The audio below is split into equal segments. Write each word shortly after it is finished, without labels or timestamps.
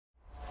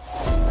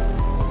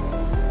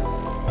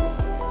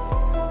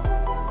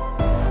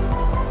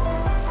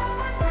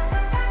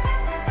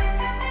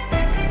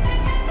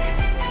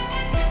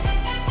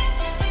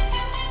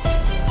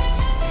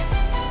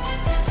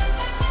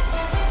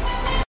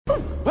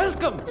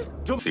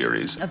Welcome to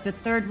Theories of the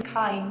Third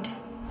Kind.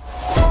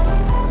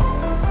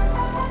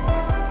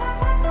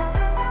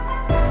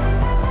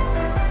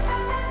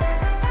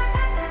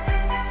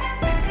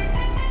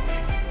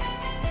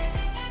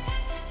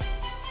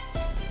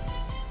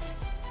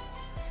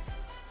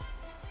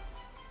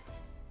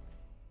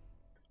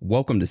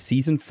 Welcome to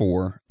Season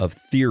 4 of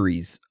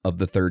Theories of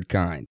the Third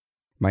Kind.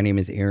 My name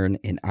is Aaron,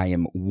 and I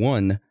am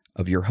one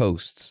of your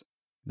hosts.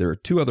 There are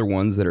two other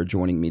ones that are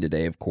joining me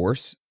today, of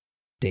course.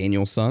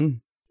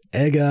 Danielson.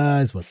 Hey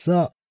guys, what's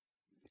up?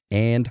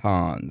 And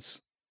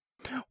Hans.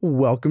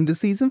 Welcome to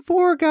Season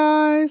 4,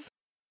 guys!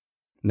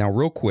 Now,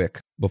 real quick,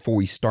 before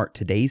we start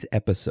today's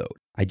episode,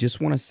 I just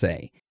want to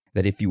say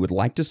that if you would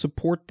like to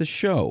support the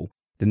show,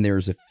 then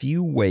there's a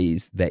few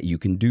ways that you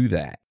can do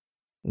that.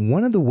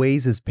 One of the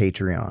ways is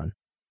Patreon.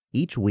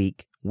 Each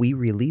week, we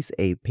release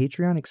a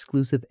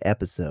Patreon-exclusive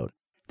episode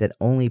that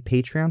only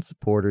Patreon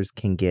supporters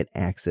can get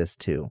access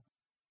to.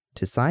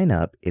 To sign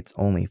up, it's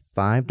only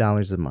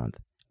 $5 a month,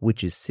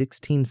 which is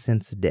 16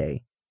 cents a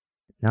day.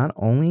 Not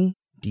only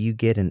do you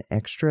get an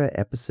extra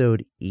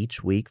episode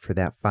each week for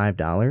that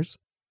 $5,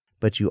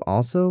 but you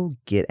also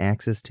get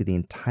access to the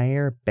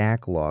entire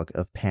backlog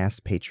of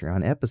past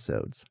Patreon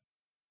episodes.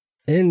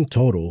 In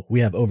total,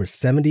 we have over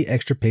 70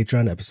 extra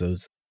Patreon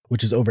episodes,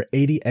 which is over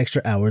 80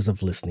 extra hours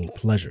of listening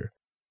pleasure.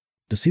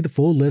 To see the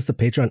full list of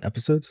Patreon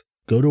episodes,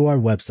 go to our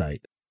website,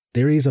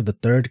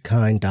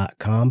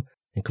 theoriesofthethirdkind.com,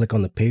 and click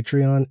on the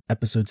Patreon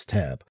episodes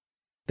tab.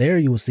 There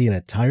you will see an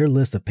entire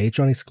list of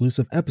Patreon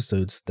exclusive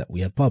episodes that we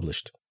have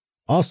published.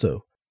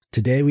 Also,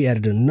 today we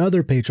added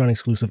another Patreon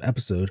exclusive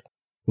episode,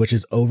 which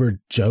is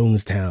over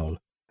Jonestown.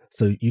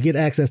 So you get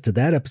access to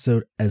that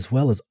episode as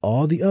well as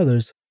all the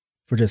others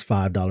for just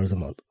 $5 a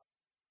month.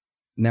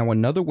 Now,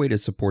 another way to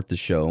support the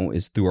show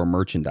is through our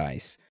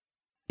merchandise.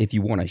 If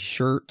you want a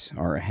shirt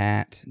or a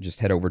hat, just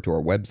head over to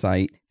our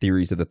website,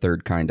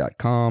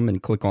 theoriesofthethirdkind.com,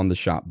 and click on the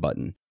shop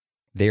button.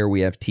 There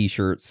we have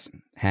t-shirts,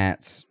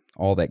 hats,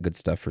 all that good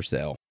stuff for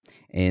sale.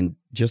 And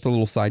just a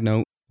little side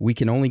note, we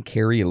can only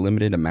carry a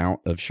limited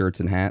amount of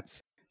shirts and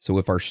hats. So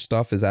if our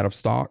stuff is out of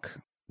stock,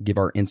 give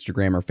our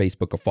Instagram or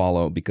Facebook a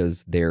follow,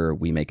 because there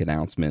we make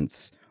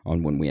announcements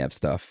on when we have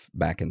stuff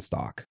back in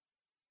stock.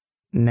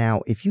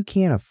 Now, if you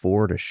can't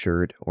afford a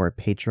shirt or a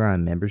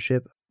Patreon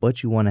membership,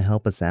 but you want to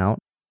help us out,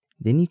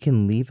 then you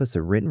can leave us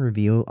a written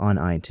review on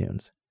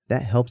iTunes.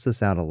 That helps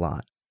us out a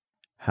lot.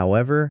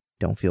 However,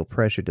 don't feel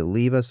pressured to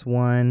leave us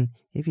one.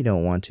 If you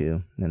don't want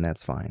to, then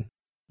that's fine.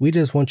 We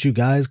just want you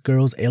guys,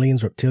 girls,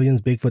 aliens,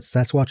 reptilians, Bigfoot,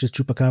 Sasquatches,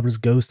 Chupacabras,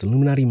 ghosts,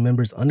 Illuminati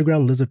members,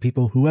 underground lizard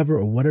people, whoever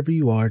or whatever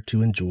you are,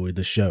 to enjoy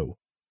the show.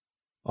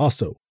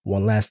 Also,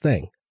 one last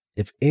thing.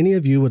 If any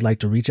of you would like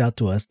to reach out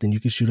to us, then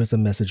you can shoot us a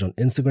message on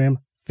Instagram,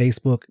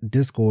 Facebook,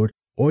 Discord,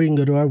 or you can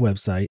go to our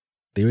website,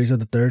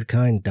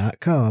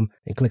 theoriesofthethirdkind.com,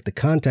 and click the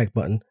contact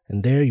button,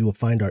 and there you will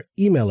find our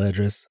email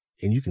address,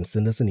 and you can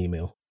send us an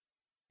email.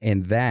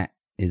 And that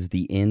is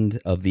the end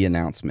of the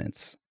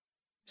announcements.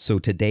 So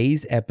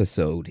today's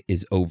episode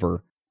is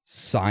over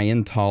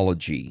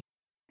Scientology.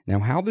 Now,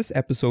 how this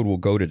episode will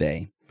go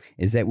today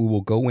is that we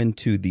will go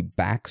into the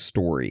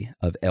backstory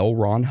of L.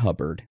 Ron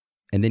Hubbard,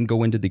 and then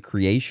go into the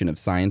creation of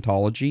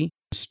Scientology,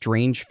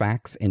 strange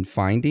facts and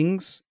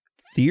findings,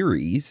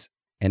 theories,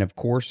 and of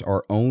course,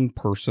 our own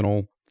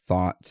personal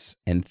thoughts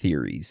and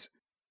theories.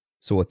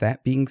 So with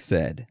that being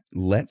said,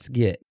 let's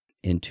get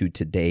into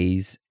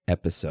today's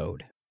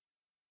episode.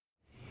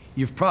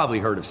 You've probably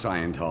heard of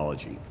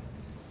Scientology.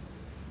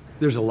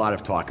 There's a lot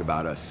of talk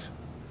about us,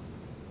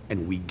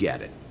 and we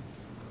get it.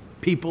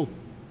 People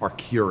are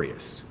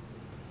curious.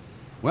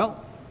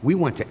 Well, we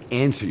want to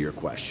answer your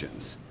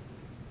questions,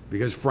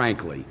 because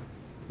frankly,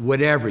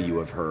 whatever you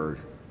have heard,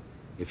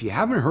 if you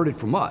haven't heard it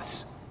from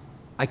us,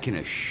 I can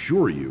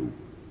assure you,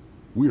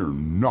 we are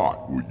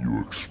not what you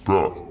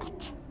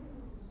expect.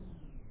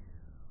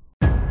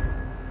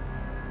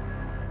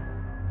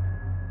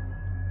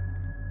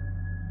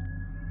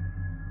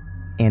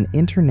 An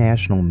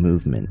international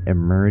movement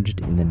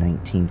emerged in the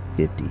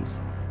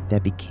 1950s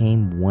that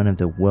became one of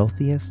the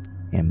wealthiest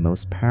and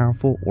most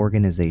powerful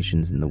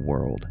organizations in the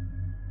world.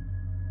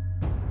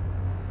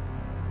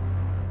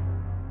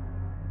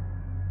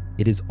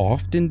 It is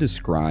often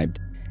described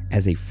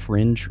as a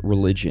fringe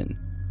religion,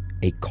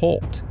 a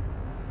cult,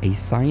 a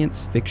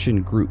science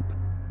fiction group,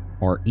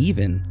 or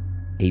even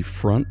a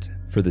front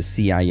for the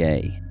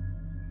CIA.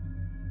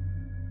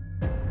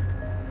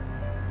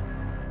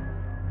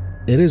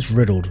 It is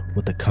riddled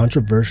with a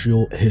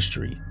controversial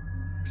history,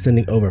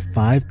 sending over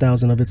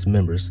 5,000 of its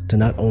members to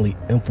not only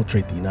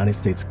infiltrate the United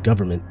States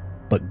government,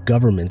 but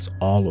governments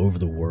all over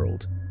the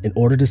world in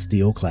order to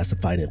steal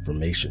classified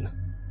information.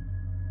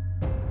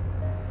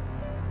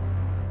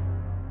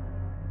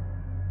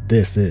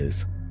 This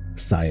is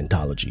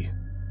Scientology.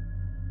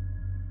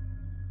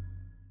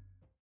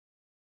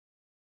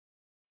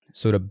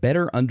 So to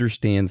better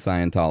understand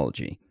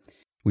Scientology,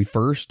 we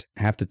first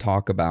have to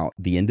talk about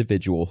the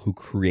individual who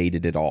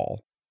created it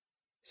all.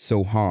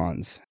 So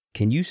Hans,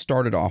 can you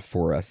start it off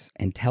for us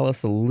and tell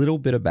us a little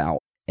bit about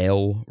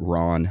L.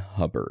 Ron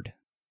Hubbard?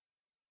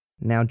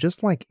 Now,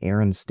 just like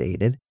Aaron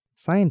stated,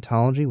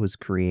 Scientology was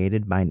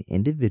created by an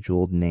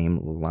individual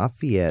named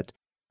Lafayette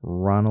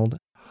Ronald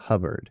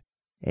Hubbard,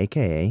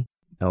 aka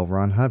L.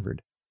 Ron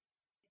Hubbard.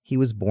 He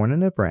was born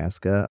in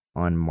Nebraska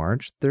on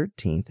March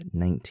 13,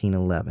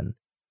 1911.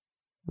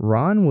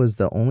 Ron was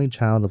the only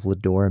child of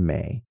Ladora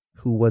May,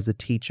 who was a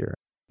teacher,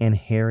 and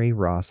Harry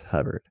Ross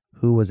Hubbard,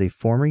 who was a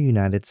former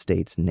United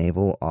States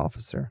naval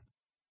officer.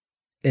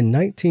 In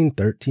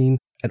 1913,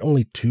 at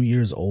only 2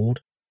 years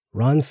old,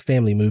 Ron's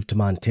family moved to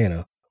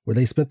Montana, where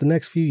they spent the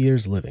next few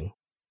years living.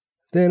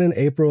 Then in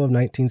April of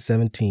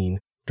 1917,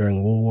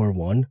 during World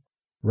War I,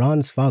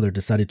 Ron's father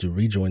decided to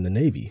rejoin the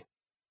Navy.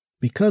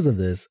 Because of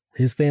this,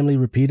 his family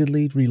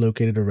repeatedly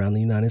relocated around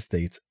the United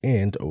States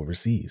and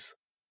overseas.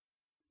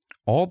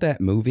 All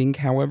that moving,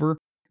 however,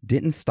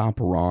 didn't stop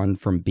Ron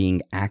from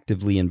being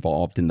actively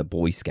involved in the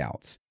Boy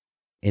Scouts.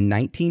 In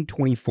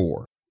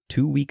 1924,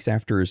 2 weeks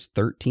after his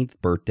 13th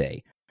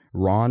birthday,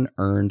 Ron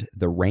earned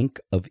the rank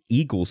of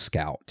Eagle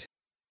Scout,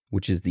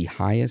 which is the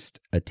highest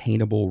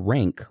attainable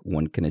rank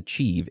one can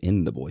achieve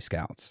in the Boy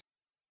Scouts.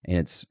 And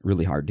it's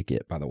really hard to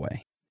get, by the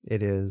way.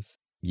 It is.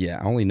 Yeah,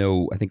 I only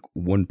know, I think,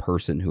 one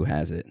person who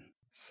has it.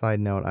 Side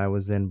note, I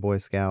was in Boy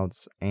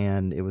Scouts,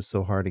 and it was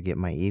so hard to get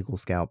my Eagle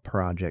Scout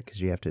project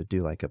because you have to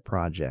do like a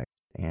project.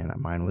 And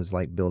mine was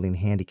like building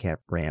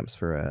handicap ramps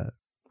for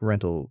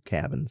rental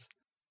cabins.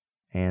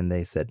 And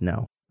they said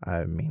no.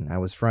 I mean, I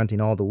was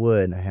fronting all the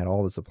wood, and I had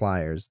all the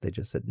suppliers. They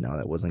just said no,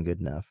 that wasn't good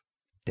enough.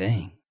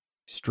 Dang,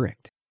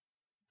 strict.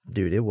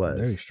 Dude, it was.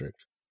 Very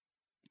strict.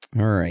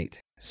 All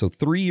right. So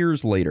 3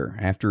 years later,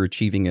 after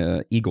achieving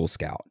a Eagle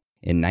Scout,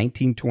 in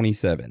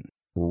 1927,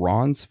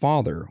 Ron's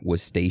father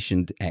was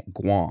stationed at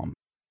Guam.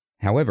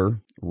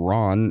 However,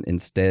 Ron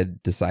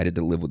instead decided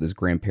to live with his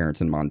grandparents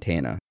in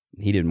Montana.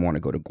 He didn't want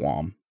to go to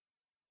Guam.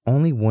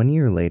 Only 1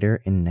 year later,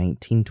 in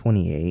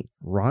 1928,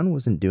 Ron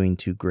wasn't doing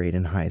too great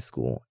in high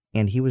school,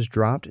 and he was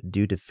dropped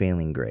due to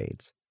failing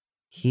grades.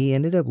 He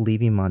ended up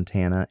leaving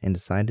Montana and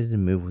decided to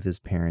move with his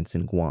parents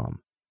in Guam.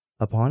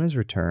 Upon his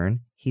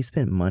return, he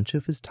spent much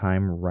of his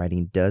time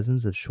writing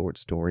dozens of short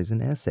stories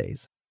and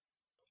essays.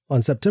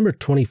 On September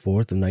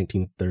 24th of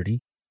 1930,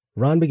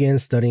 Ron began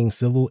studying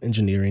civil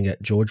engineering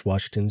at George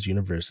Washington's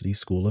University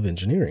School of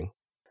Engineering.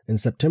 In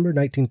September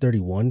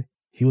 1931,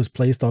 he was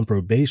placed on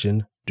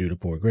probation due to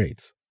poor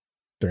grades.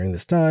 During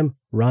this time,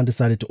 Ron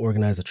decided to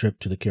organize a trip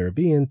to the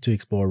Caribbean to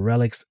explore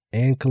relics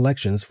and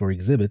collections for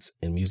exhibits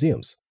in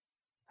museums.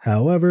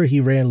 However, he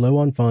ran low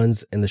on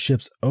funds and the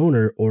ship's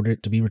owner ordered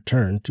it to be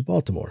returned to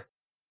Baltimore.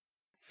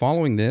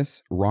 Following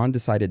this, Ron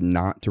decided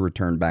not to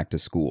return back to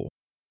school.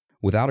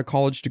 Without a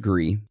college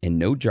degree and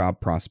no job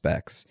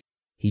prospects,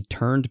 he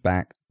turned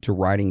back to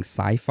writing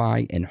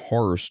sci-fi and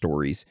horror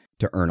stories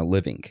to earn a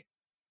living.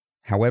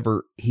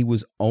 However, he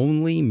was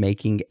only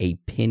making a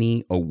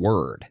penny a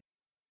word.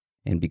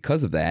 And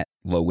because of that,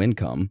 low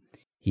income,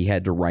 he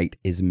had to write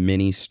as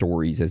many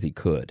stories as he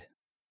could.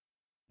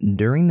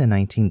 During the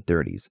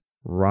 1930s,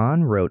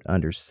 Ron wrote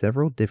under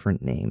several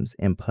different names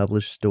and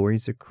published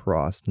stories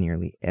across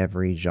nearly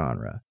every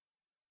genre.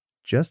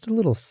 Just a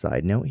little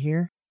side note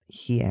here,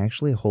 he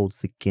actually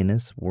holds the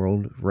Guinness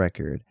World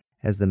Record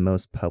as the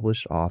most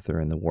published author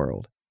in the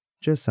world.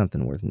 Just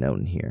something worth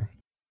noting here.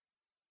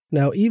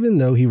 Now, even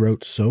though he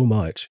wrote so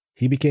much,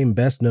 he became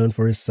best known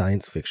for his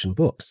science fiction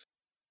books.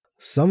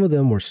 Some of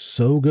them were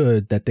so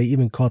good that they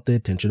even caught the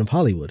attention of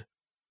Hollywood.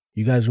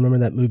 You guys remember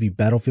that movie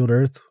Battlefield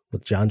Earth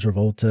with John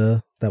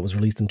Travolta that was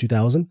released in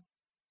 2000?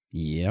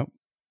 Yep.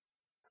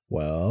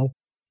 Well,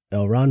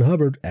 L. Ron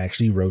Hubbard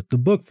actually wrote the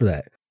book for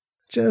that.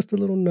 Just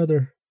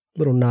another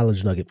little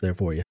knowledge nugget there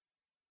for you.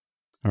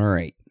 All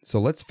right, so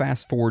let's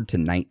fast forward to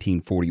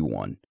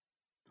 1941.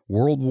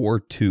 World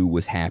War II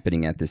was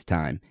happening at this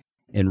time,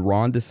 and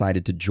Ron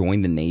decided to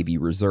join the Navy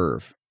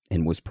Reserve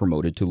and was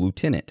promoted to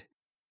lieutenant.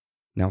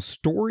 Now,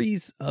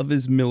 stories of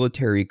his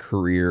military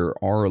career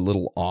are a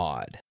little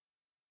odd.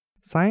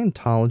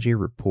 Scientology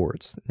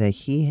reports that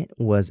he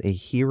was a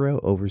hero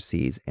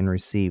overseas and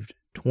received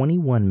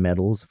 21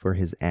 medals for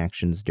his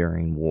actions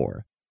during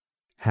war.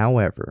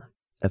 However,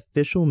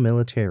 official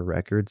military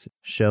records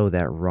show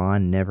that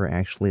Ron never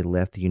actually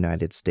left the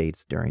United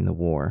States during the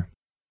war.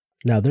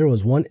 Now, there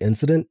was one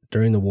incident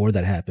during the war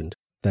that happened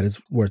that is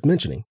worth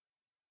mentioning.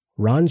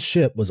 Ron's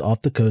ship was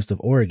off the coast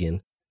of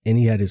Oregon, and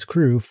he had his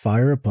crew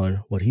fire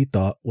upon what he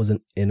thought was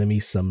an enemy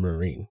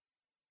submarine.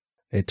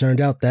 It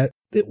turned out that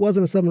it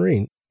wasn't a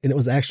submarine, and it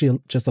was actually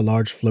just a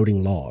large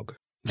floating log.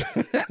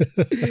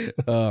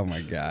 Oh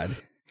my God.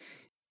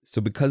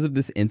 So because of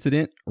this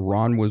incident,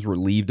 Ron was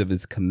relieved of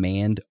his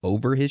command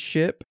over his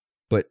ship,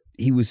 but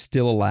he was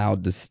still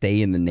allowed to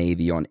stay in the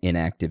Navy on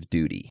inactive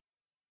duty.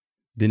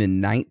 Then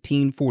in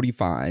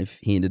 1945,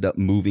 he ended up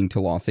moving to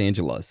Los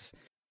Angeles.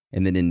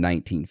 And then in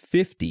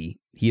 1950,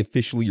 he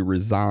officially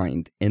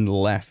resigned and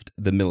left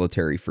the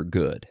military for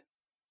good.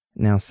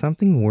 Now,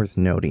 something worth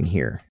noting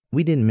here.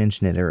 We didn't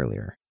mention it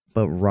earlier,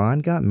 but Ron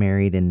got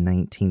married in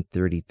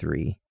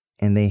 1933,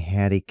 and they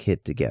had a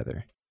kid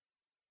together.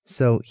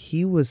 So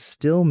he was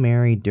still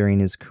married during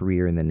his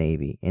career in the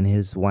Navy, and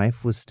his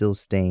wife was still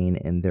staying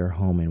in their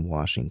home in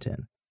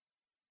Washington.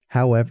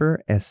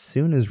 However, as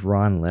soon as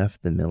Ron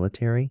left the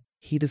military,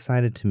 he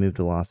decided to move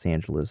to Los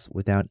Angeles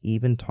without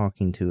even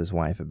talking to his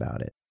wife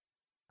about it.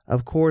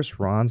 Of course,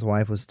 Ron's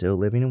wife was still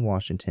living in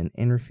Washington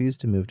and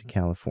refused to move to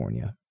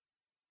California.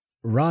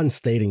 Ron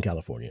stayed in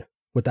California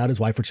without his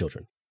wife or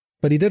children,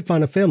 but he did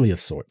find a family of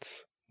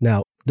sorts.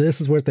 Now, this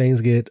is where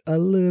things get a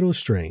little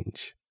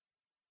strange.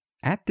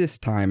 At this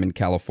time in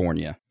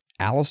California,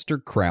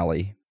 Aleister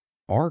Crowley,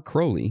 or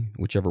Crowley,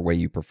 whichever way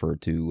you prefer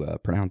to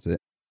pronounce it,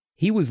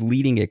 he was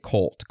leading a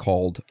cult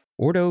called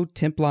Ordo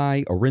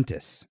Templi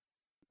Orientis.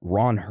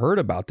 Ron heard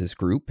about this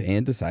group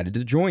and decided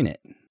to join it.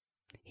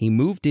 He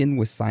moved in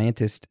with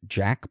scientist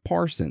Jack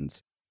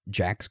Parsons,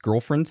 Jack's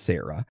girlfriend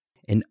Sarah,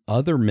 and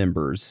other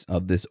members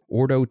of this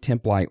Ordo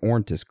Templi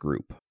Orientis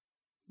group,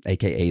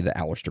 aka the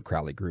Aleister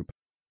Crowley group.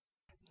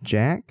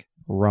 Jack,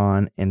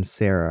 Ron, and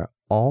Sarah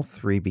all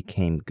three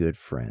became good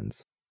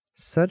friends.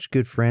 Such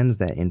good friends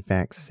that, in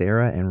fact,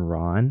 Sarah and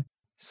Ron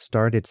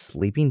started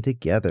sleeping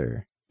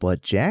together.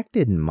 But Jack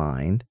didn't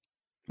mind.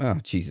 Oh,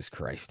 Jesus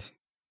Christ.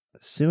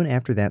 Soon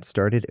after that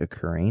started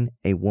occurring,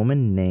 a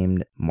woman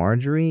named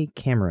Marjorie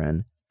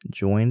Cameron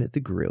joined the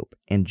group,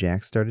 and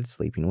Jack started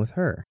sleeping with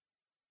her.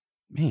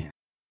 Man,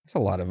 there's a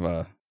lot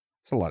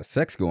of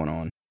sex going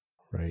on.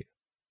 Right.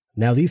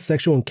 Now, these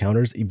sexual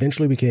encounters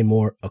eventually became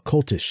more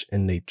occultish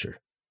in nature.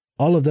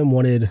 All of them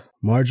wanted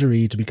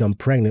Marjorie to become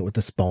pregnant with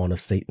the spawn of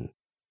Satan.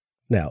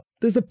 Now,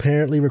 this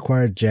apparently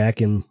required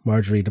Jack and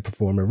Marjorie to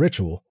perform a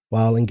ritual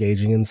while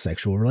engaging in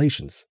sexual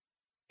relations.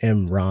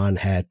 And Ron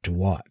had to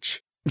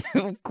watch.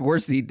 Of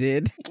course he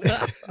did.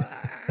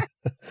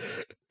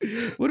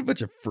 What a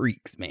bunch of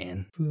freaks,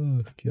 man.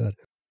 Oh, God.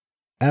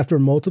 After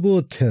multiple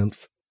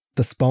attempts,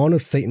 the spawn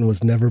of Satan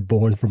was never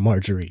born from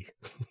Marjorie.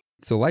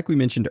 So like we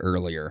mentioned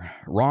earlier,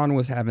 Ron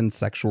was having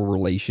sexual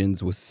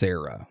relations with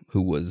Sarah,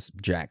 who was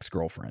Jack's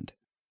girlfriend.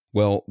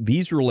 Well,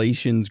 these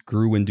relations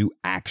grew into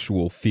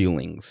actual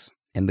feelings,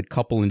 and the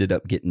couple ended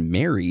up getting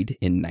married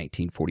in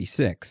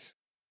 1946.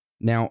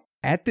 Now,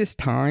 at this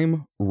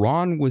time,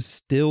 Ron was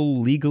still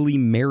legally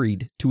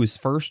married to his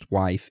first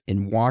wife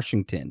in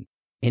Washington,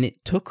 and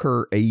it took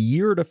her a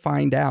year to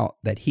find out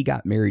that he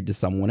got married to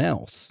someone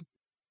else.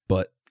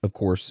 But, of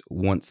course,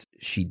 once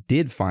she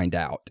did find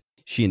out,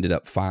 she ended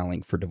up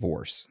filing for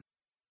divorce.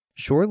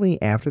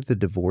 Shortly after the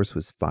divorce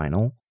was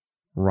final,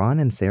 Ron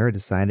and Sarah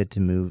decided to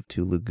move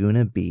to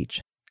Laguna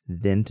Beach,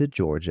 then to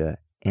Georgia,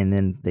 and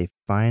then they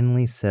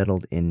finally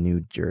settled in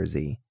New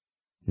Jersey.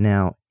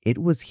 Now, it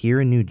was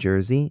here in New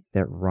Jersey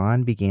that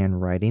Ron began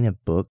writing a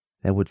book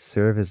that would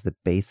serve as the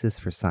basis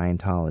for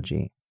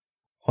Scientology.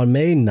 On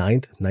May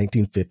 9th,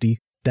 1950,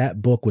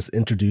 that book was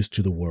introduced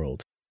to the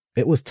world.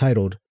 It was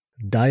titled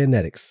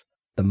Dianetics,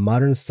 The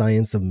Modern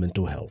Science of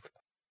Mental Health.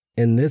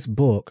 In this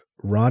book,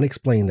 Ron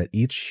explained that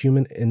each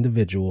human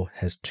individual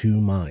has two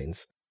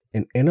minds,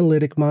 an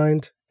analytic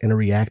mind and a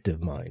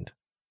reactive mind.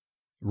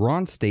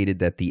 Ron stated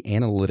that the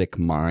analytic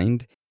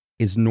mind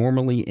is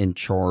normally in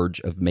charge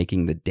of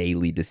making the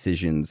daily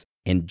decisions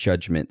and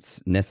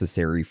judgments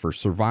necessary for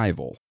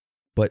survival.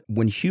 But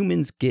when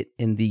humans get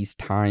in these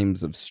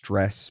times of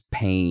stress,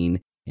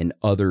 pain, and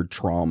other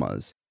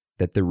traumas,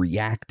 that the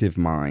reactive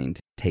mind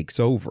takes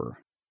over.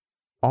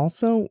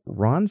 Also,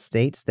 Ron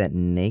states that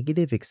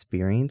negative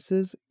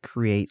experiences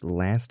create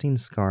lasting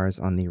scars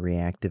on the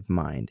reactive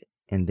mind,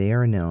 and they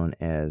are known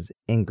as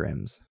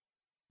engrams.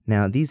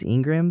 Now, these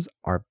engrams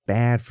are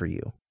bad for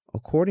you.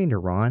 According to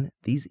Ron,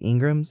 these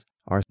engrams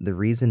are the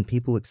reason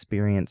people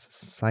experience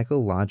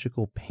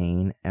psychological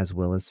pain as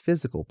well as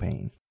physical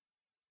pain.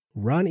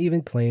 Ron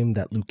even claimed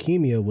that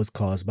leukemia was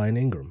caused by an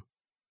engram.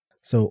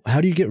 So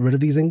how do you get rid of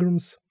these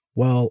engrams?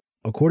 Well,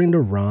 according to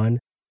Ron,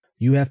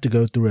 you have to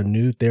go through a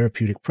new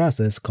therapeutic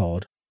process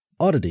called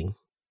auditing.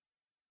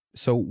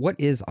 So what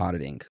is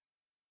auditing?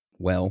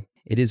 Well,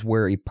 it is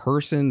where a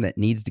person that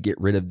needs to get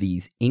rid of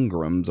these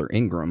engrams or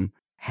engram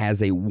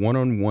has a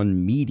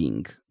one-on-one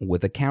meeting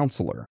with a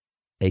counselor,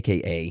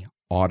 aka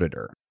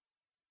auditor.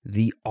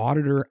 The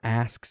auditor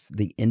asks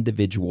the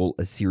individual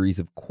a series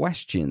of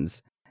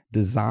questions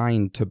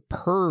designed to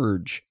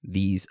purge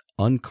these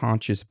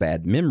unconscious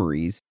bad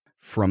memories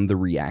from the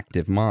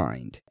reactive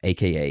mind,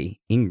 aka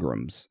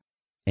engrams,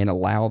 and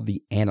allow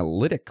the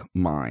analytic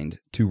mind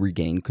to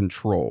regain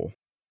control.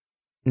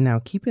 Now,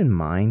 keep in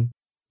mind,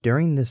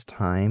 during this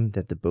time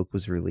that the book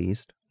was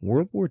released,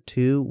 World War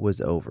II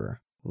was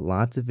over.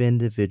 Lots of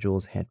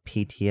individuals had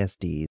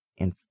PTSD,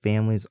 and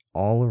families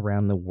all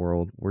around the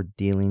world were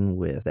dealing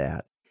with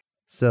that.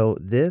 So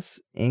this,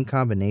 in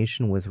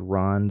combination with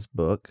Ron's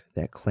book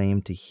that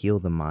claimed to heal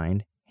the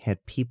mind,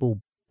 had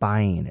people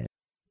buying it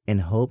in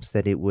hopes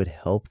that it would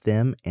help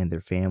them and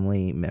their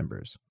family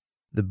members.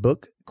 The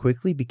book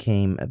quickly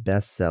became a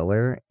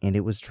bestseller, and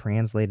it was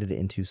translated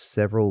into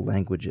several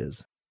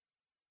languages.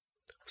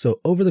 So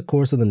over the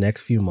course of the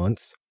next few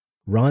months,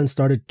 Ron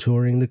started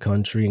touring the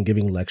country and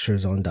giving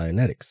lectures on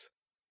Dianetics.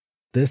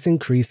 This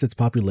increased its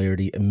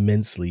popularity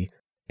immensely,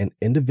 and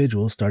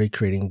individuals started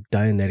creating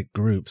Dianetic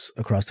groups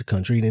across the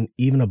country and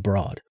even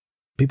abroad.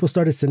 People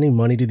started sending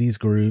money to these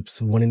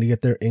groups, wanting to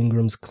get their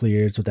Ingrams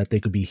cleared so that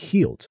they could be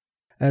healed,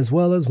 as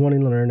well as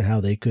wanting to learn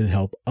how they could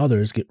help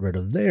others get rid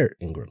of their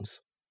Ingrams.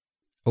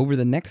 Over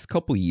the next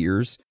couple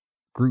years,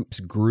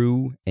 groups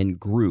grew,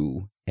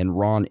 and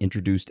Ron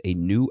introduced a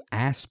new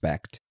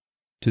aspect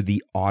to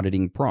the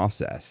auditing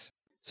process.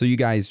 So you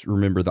guys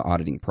remember the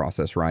auditing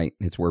process, right?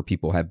 It's where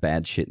people have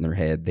bad shit in their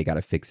head. They got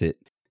to fix it.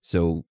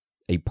 So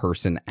a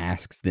person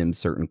asks them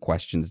certain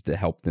questions to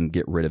help them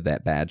get rid of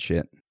that bad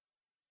shit.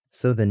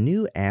 So the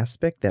new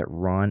aspect that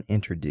Ron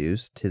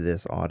introduced to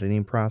this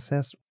auditing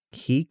process,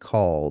 he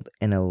called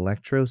an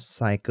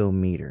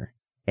electropsychometer,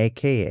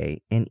 aka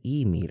an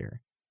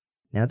E-meter.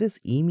 Now this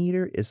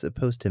E-meter is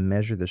supposed to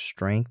measure the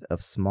strength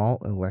of small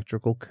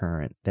electrical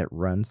current that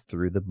runs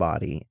through the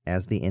body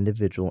as the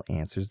individual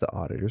answers the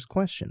auditor's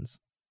questions.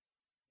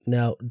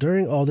 Now,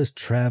 during all this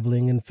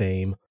traveling and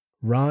fame,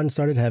 Ron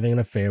started having an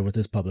affair with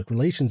his public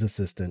relations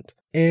assistant,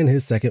 and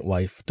his second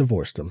wife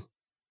divorced him.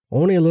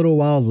 Only a little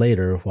while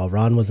later, while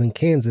Ron was in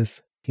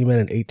Kansas, he met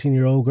an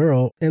 18-year-old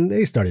girl, and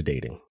they started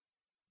dating.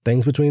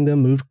 Things between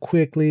them moved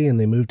quickly, and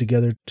they moved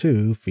together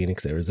to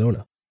Phoenix,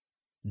 Arizona.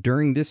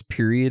 During this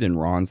period in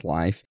Ron's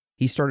life,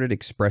 he started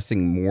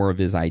expressing more of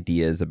his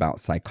ideas about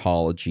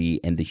psychology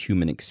and the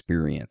human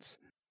experience.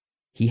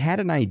 He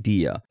had an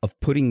idea of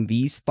putting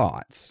these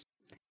thoughts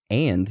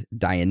and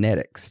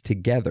Dianetics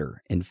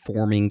together and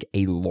forming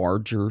a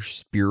larger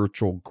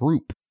spiritual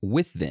group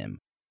with them.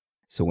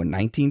 So in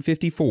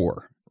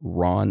 1954,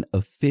 Ron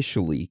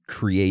officially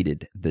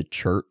created the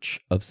Church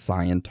of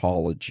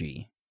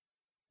Scientology.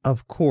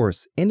 Of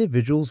course,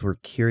 individuals were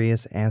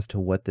curious as to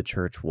what the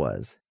church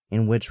was,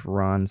 in which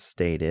Ron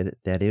stated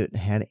that it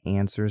had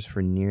answers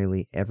for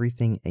nearly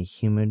everything a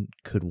human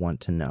could want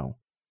to know.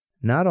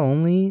 Not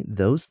only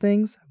those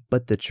things,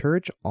 but the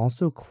church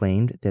also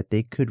claimed that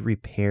they could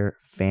repair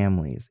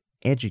families,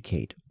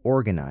 educate,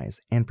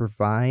 organize, and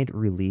provide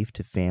relief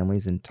to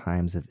families in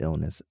times of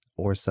illness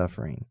or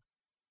suffering.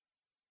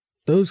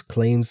 Those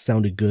claims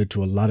sounded good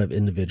to a lot of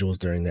individuals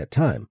during that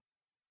time,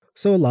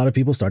 so a lot of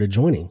people started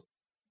joining.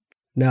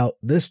 Now,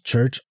 this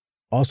church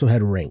also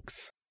had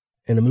ranks,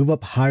 and to move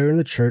up higher in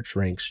the church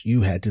ranks,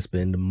 you had to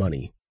spend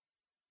money.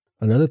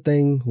 Another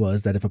thing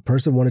was that if a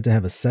person wanted to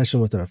have a session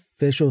with an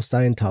official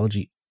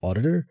Scientology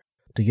auditor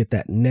to get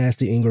that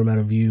nasty Ingram out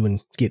of you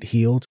and get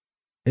healed,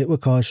 it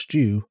would cost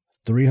you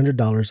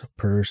 $300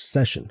 per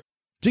session.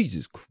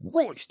 Jesus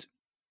Christ!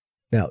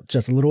 Now,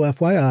 just a little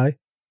FYI,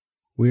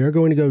 we are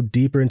going to go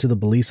deeper into the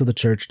beliefs of the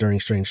church during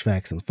Strange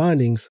Facts and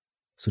Findings,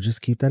 so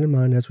just keep that in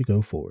mind as we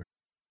go forward.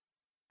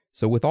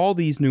 So with all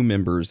these new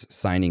members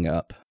signing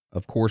up,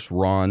 of course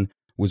Ron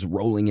was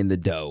rolling in the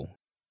dough.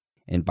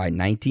 And by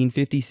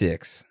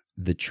 1956,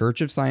 the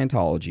Church of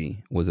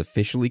Scientology was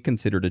officially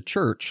considered a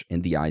church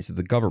in the eyes of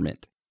the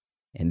government,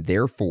 and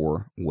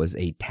therefore was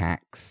a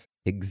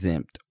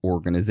tax-exempt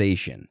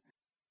organization.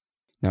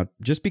 Now,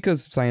 just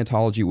because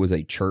Scientology was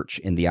a church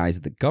in the eyes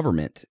of the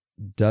government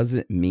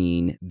doesn't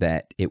mean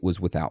that it was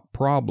without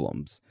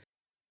problems.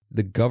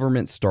 The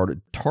government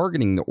started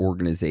targeting the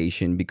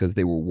organization because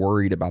they were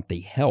worried about the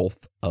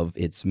health of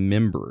its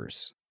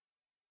members.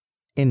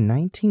 In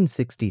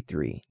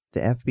 1963, the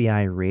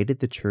FBI raided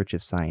the Church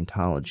of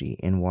Scientology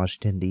in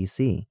Washington,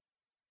 D.C.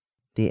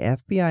 The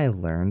FBI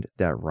learned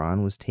that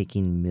Ron was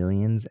taking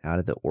millions out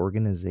of the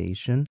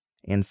organization,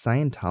 and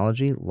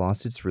Scientology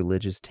lost its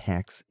religious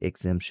tax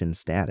exemption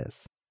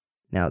status.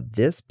 Now,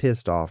 this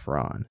pissed off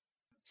Ron,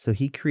 so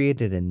he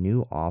created a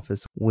new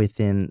office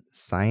within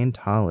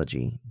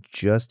Scientology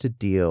just to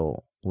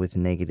deal with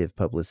negative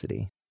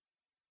publicity.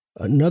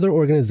 Another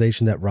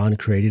organization that Ron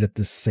created at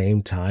the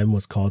same time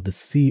was called the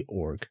Sea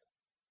Org.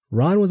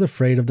 Ron was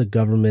afraid of the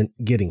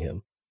government getting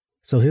him,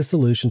 so his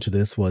solution to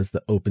this was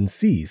the open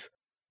seas,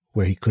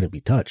 where he couldn't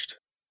be touched.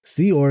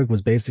 Sea Org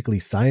was basically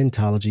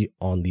Scientology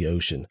on the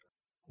ocean,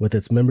 with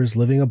its members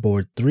living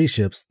aboard 3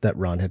 ships that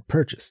Ron had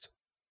purchased.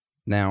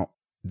 Now,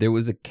 there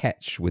was a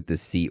catch with the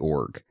Sea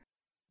Org.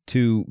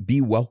 To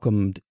be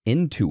welcomed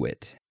into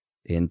it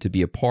and to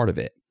be a part of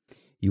it,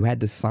 you had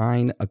to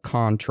sign a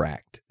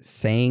contract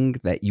saying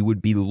that you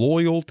would be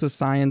loyal to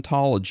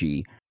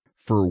Scientology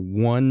for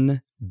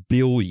 1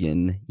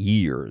 billion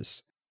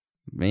years.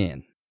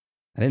 Man,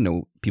 I didn't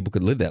know people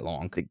could live that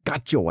long. They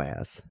got your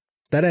ass.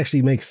 That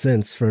actually makes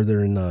sense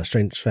further in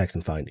Strange Facts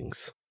and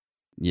Findings.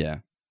 Yeah.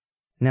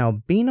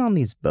 Now, being on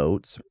these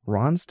boats,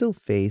 Ron still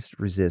faced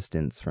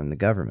resistance from the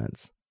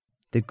governments.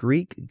 The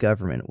Greek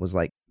government was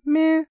like,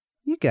 meh,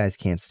 you guys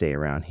can't stay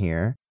around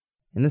here.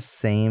 And the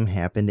same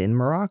happened in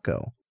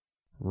Morocco.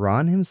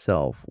 Ron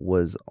himself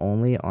was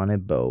only on a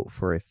boat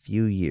for a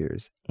few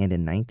years, and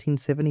in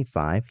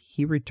 1975,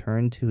 he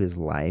returned to his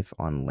life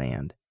on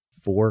land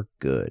for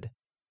good.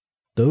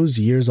 Those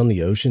years on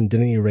the ocean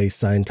didn't erase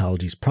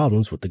Scientology's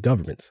problems with the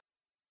governments.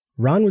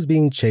 Ron was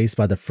being chased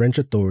by the French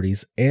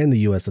authorities and the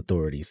U.S.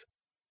 authorities.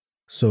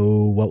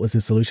 So what was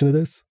his solution to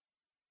this?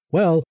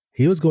 Well,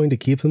 he was going to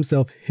keep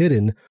himself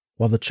hidden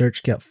while the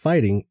church kept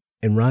fighting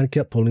and Ron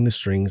kept pulling the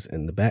strings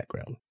in the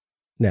background.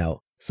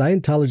 Now,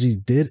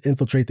 Scientology did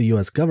infiltrate the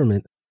US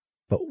government,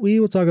 but we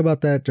will talk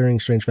about that during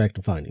Strange Fact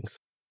and Findings.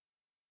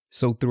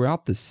 So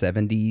throughout the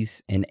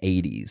 70s and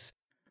 80s,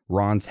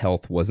 Ron's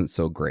health wasn't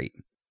so great.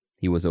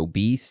 He was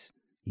obese,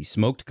 he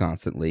smoked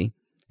constantly,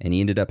 and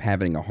he ended up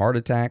having a heart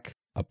attack,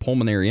 a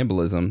pulmonary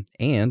embolism,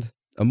 and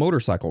a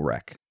motorcycle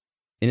wreck.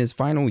 In his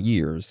final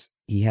years,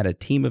 he had a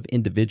team of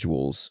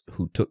individuals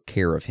who took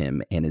care of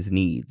him and his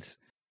needs.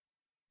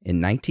 In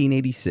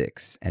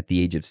 1986, at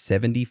the age of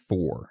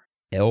 74,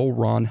 L.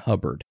 Ron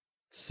Hubbard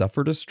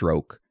suffered a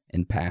stroke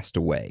and passed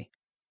away.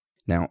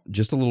 Now,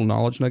 just a little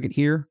knowledge nugget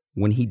here.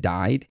 When he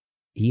died,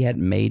 he had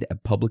made a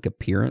public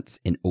appearance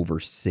in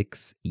over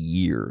 6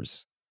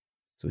 years.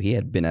 So he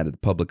had been out of the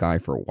public eye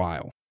for a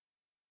while.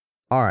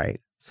 All right,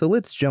 so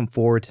let's jump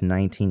forward to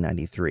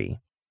 1993.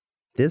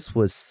 This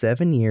was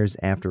 7 years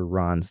after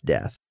Ron's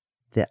death.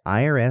 The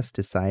IRS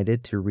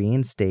decided to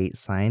reinstate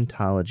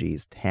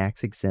Scientology's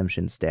tax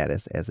exemption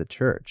status as a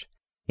church,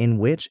 in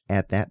which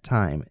at that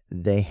time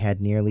they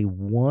had nearly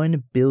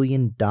 $1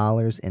 billion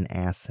in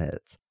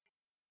assets.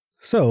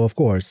 So, of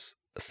course,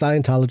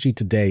 Scientology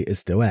today is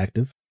still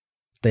active.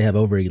 They have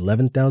over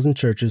 11,000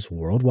 churches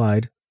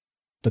worldwide.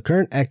 The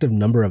current active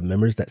number of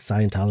members that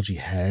Scientology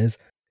has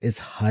is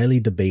highly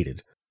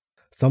debated.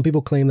 Some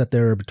people claim that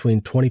there are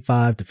between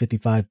 25 to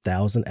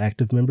 55,000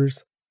 active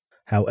members.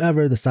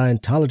 However, the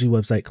Scientology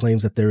website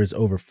claims that there is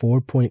over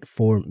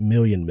 4.4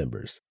 million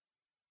members.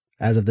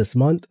 As of this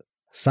month,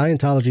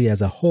 Scientology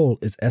as a whole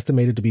is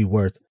estimated to be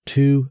worth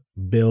 $2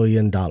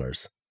 billion.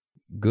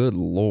 Good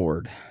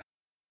Lord.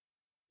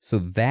 So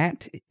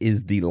that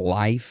is the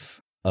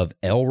life of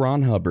L.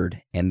 Ron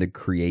Hubbard and the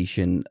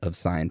creation of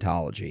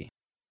Scientology.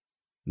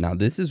 Now,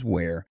 this is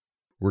where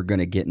we're going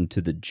to get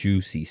into the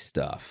juicy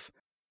stuff,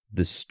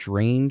 the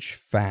strange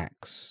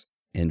facts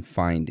and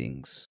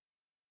findings.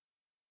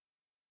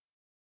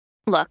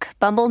 Look,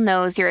 Bumble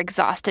knows you're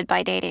exhausted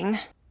by dating.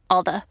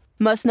 All the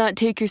must not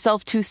take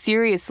yourself too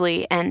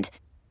seriously and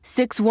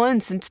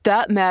 6'1" since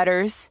that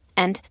matters.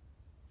 And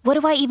what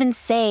do I even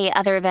say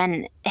other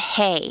than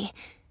hey?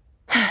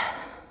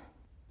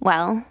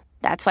 Well,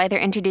 that's why they're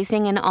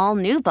introducing an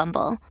all-new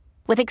Bumble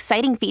with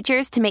exciting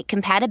features to make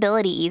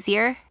compatibility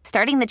easier,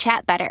 starting the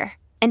chat better,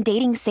 and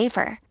dating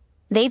safer.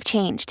 They've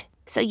changed,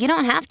 so you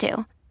don't have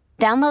to.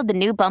 Download the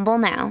new Bumble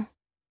now.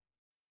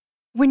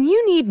 When you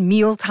need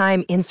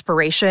mealtime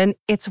inspiration,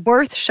 it's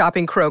worth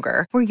shopping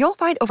Kroger, where you'll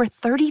find over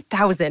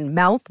 30,000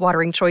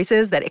 mouth-watering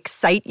choices that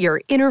excite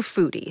your inner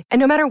foodie. And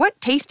no matter what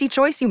tasty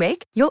choice you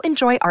make, you'll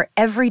enjoy our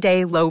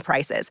everyday low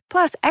prices,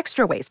 plus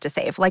extra ways to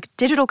save, like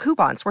digital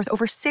coupons worth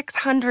over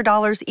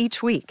 $600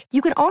 each week.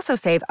 You can also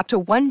save up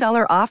to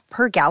 $1 off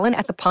per gallon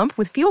at the pump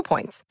with fuel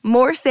points.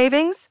 More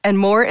savings and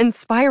more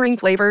inspiring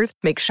flavors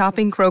make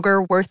shopping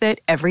Kroger worth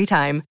it every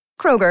time.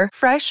 Kroger,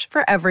 fresh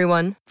for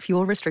everyone.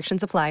 Fuel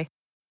restrictions apply.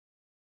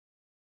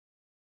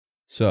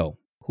 So,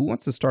 who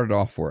wants to start it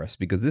off for us?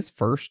 Because this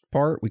first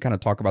part, we kind of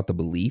talk about the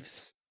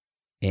beliefs.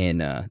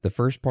 And the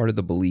first part of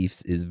the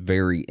beliefs is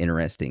very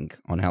interesting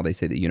on how they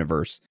say the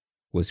universe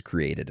was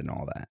created and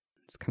all that.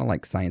 It's kind of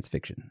like science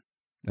fiction.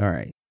 All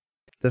right.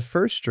 The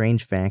first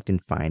strange fact and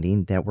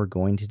finding that we're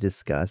going to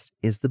discuss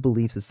is the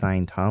beliefs of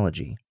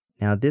Scientology.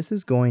 Now, this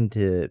is going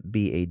to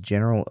be a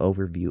general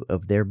overview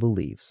of their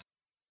beliefs.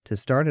 To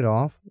start it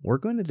off, we're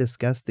going to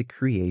discuss the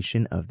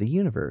creation of the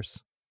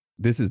universe.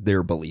 This is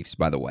their beliefs,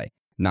 by the way.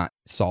 Not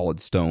solid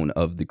stone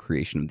of the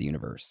creation of the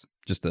universe.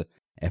 Just a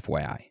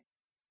FYI.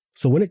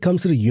 So when it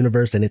comes to the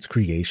universe and its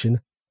creation,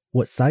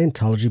 what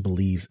Scientology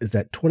believes is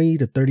that 20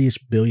 to 30-ish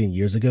billion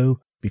years ago,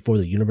 before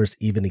the universe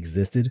even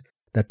existed,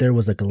 that there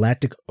was a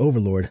galactic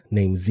overlord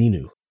named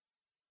Xenu.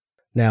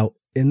 Now,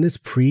 in this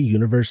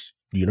pre-universe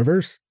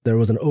universe, there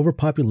was an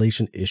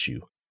overpopulation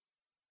issue.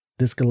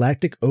 This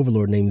galactic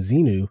overlord named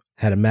Xenu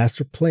had a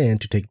master plan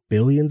to take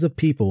billions of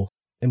people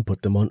and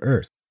put them on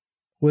Earth,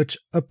 which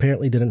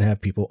apparently didn't have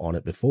people on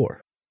it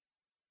before.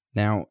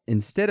 Now,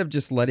 instead of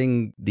just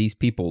letting these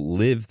people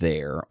live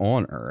there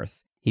on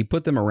Earth, he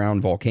put them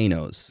around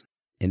volcanoes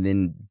and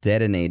then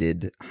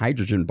detonated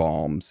hydrogen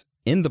bombs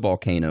in the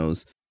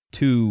volcanoes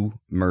to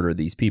murder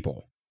these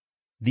people.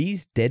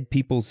 These dead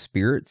people's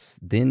spirits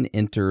then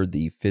enter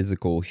the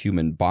physical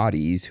human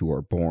bodies who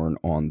are born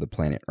on the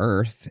planet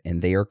Earth,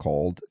 and they are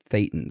called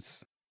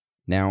Thetans.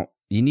 Now,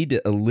 you need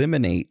to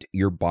eliminate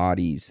your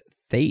body's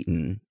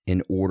Thetan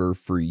in order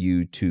for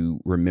you to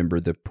remember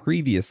the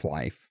previous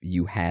life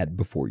you had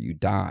before you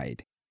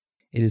died.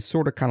 It is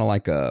sort of kind of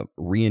like a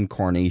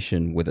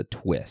reincarnation with a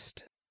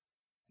twist.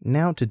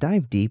 Now, to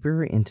dive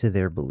deeper into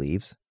their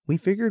beliefs, we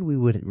figured we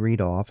would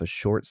read off a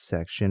short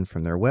section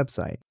from their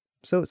website.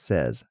 So it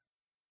says,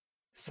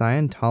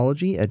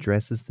 Scientology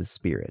addresses the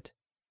spirit,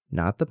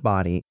 not the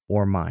body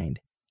or mind,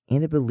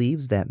 and it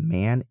believes that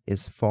man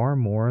is far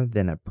more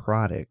than a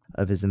product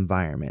of his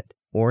environment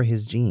or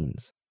his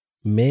genes.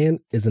 Man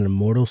is an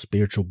immortal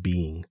spiritual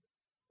being.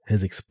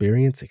 His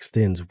experience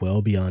extends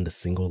well beyond a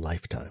single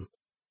lifetime.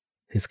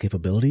 His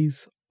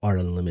capabilities are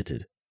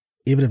unlimited,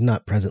 even if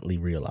not presently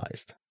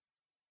realized.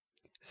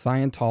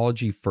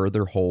 Scientology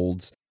further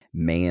holds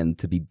man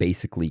to be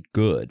basically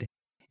good,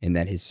 and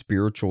that his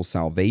spiritual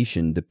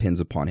salvation depends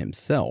upon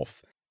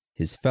himself,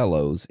 his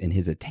fellows, and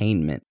his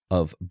attainment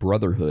of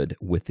brotherhood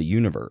with the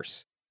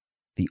universe.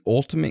 The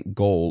ultimate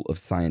goal of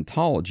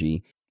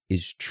Scientology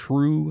is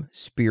true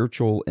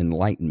spiritual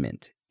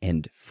enlightenment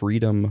and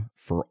freedom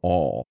for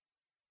all.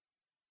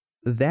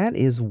 That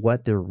is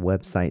what their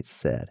website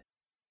said.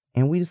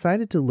 And we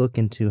decided to look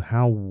into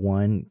how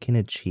one can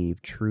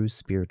achieve true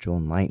spiritual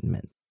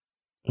enlightenment.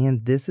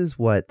 And this is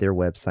what their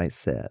website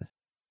said.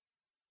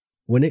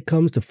 When it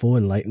comes to full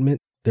enlightenment,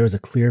 there is a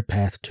clear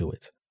path to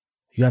it.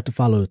 You have to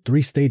follow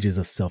 3 stages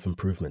of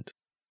self-improvement.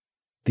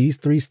 These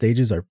 3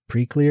 stages are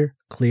pre-clear,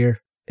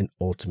 clear, and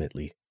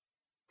ultimately.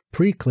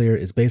 Pre-clear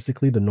is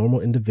basically the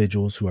normal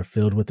individuals who are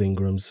filled with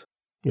engrams,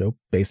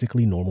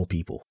 basically normal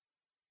people.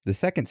 The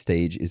second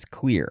stage is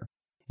clear.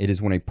 It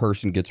is when a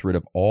person gets rid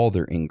of all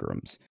their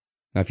engrams.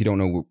 Now, if you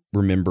don't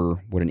remember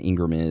what an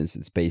engram is,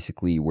 it's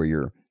basically where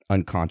your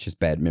unconscious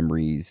bad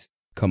memories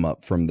come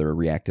up from the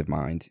reactive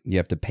mind. You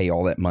have to pay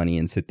all that money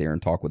and sit there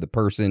and talk with a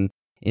person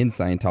in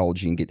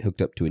Scientology and get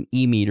hooked up to an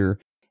e-meter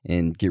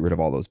and get rid of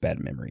all those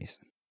bad memories.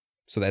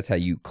 So that's how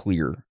you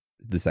clear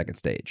the second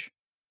stage.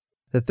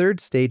 The third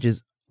stage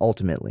is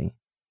ultimately,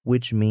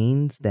 which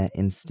means that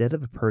instead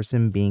of a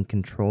person being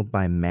controlled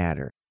by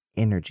matter,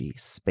 energy,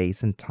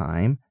 space, and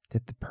time,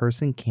 that the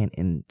person can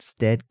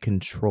instead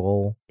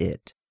control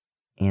it.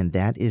 And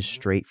that is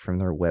straight from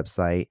their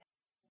website.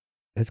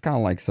 It's kind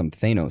of like some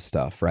Thanos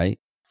stuff, right?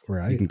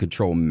 Right. You can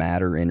control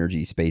matter,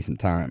 energy, space, and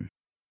time.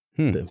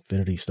 The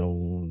Infinity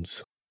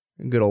Stones.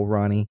 Good old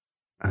Ronnie.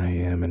 I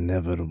am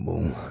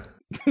inevitable.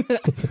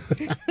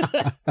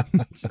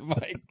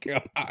 My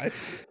God.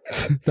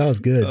 That was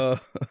good.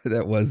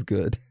 That was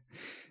good.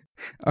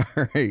 All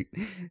right.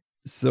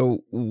 So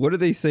what do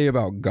they say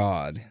about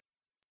God?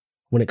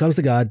 When it comes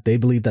to God, they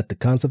believe that the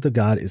concept of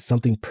God is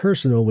something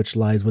personal which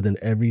lies within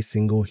every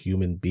single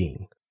human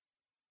being.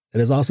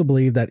 It is also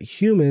believed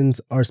that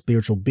humans are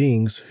spiritual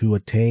beings who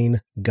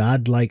attain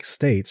godlike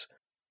states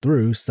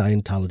through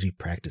Scientology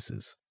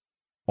practices.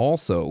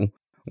 Also,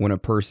 when a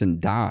person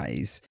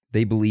dies,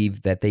 they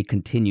believe that they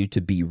continue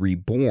to be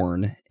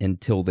reborn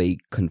until they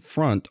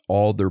confront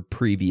all their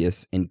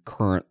previous and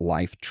current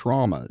life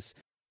traumas.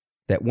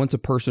 That once a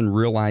person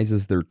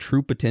realizes their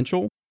true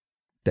potential,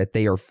 that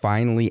they are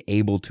finally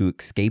able to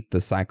escape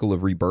the cycle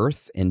of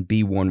rebirth and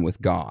be one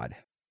with God.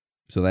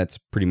 So that's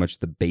pretty much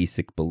the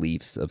basic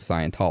beliefs of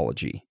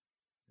Scientology.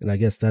 And I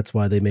guess that's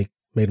why they made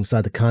them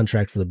sign the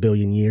contract for the 1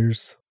 billion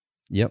years.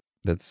 Yep,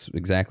 that's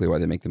exactly why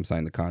they make them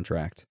sign the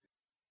contract.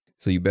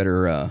 So you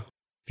better, if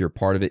you're a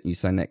part of it and you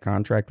sign that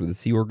contract with the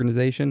Sea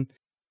Organization,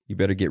 you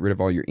better get rid of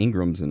all your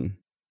engrams and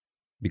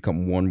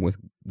become one with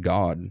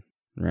God,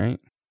 right?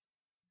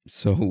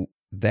 So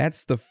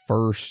that's the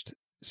first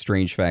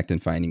strange fact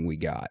and finding we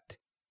got.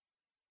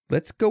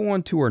 Let's go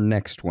on to our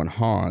next one.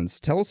 Hans,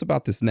 tell us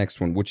about this next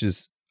one, which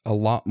is a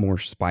lot more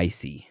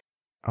spicy.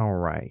 All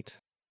right.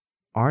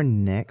 Our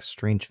next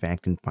strange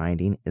fact and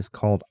finding is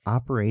called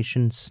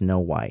Operation Snow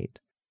White.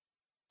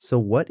 So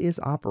what is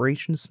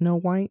Operation Snow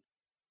White?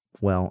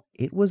 Well,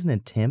 it was an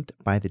attempt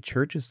by the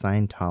Church of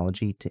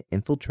Scientology to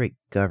infiltrate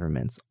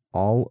governments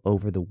all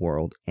over the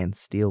world and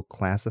steal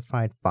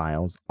classified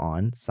files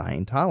on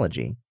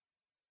Scientology.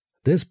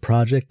 This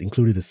project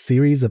included a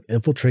series of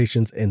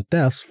infiltrations and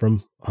thefts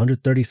from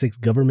 136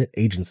 government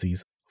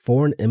agencies,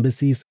 foreign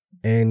embassies,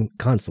 and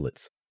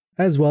consulates,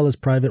 as well as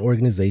private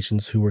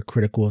organizations who were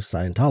critical of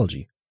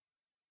Scientology.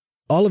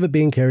 All of it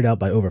being carried out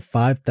by over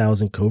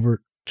 5,000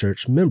 covert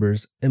church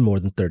members in more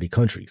than 30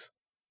 countries.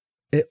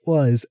 It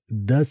was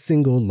the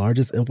single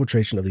largest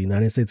infiltration of the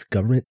United States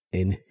government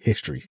in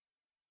history.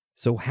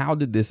 So how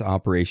did this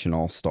operation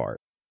all start?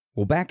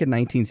 Well, back in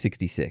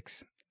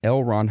 1966,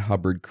 L. Ron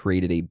Hubbard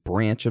created a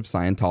branch of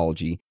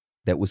Scientology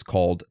that was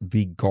called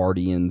the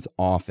Guardian's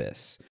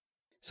Office.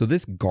 So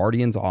this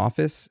Guardian's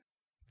Office,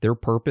 their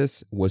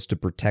purpose was to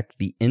protect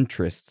the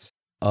interests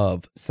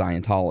of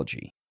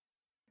Scientology.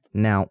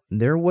 Now,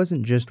 there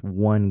wasn't just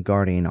one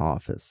Guardian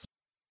office.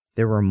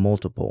 There were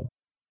multiple,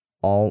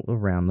 all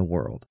around the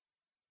world.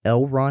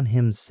 L. Ron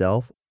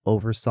himself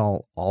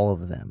oversaw all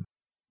of them,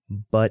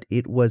 but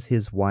it was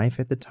his wife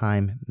at the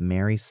time,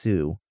 Mary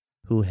Sue,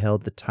 who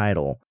held the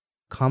title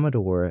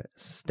Commodore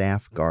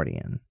Staff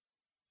Guardian.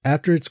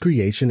 After its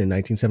creation in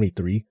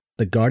 1973,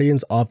 the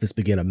Guardian's Office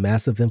began a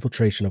massive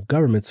infiltration of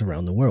governments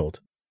around the world.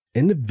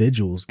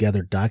 Individuals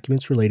gathered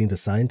documents relating to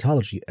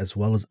Scientology as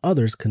well as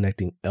others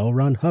connecting L.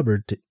 Ron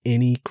Hubbard to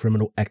any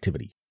criminal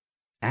activity.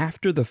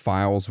 After the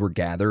files were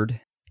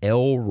gathered,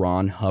 L.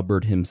 Ron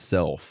Hubbard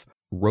himself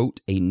wrote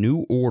a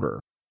new order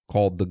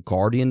called the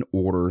Guardian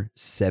Order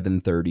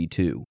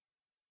 732.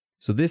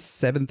 So this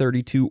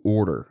 732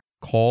 order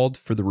called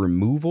for the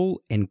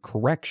removal and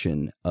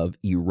correction of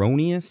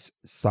erroneous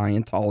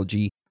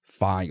Scientology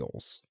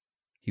files.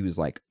 He was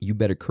like, you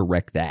better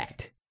correct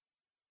that.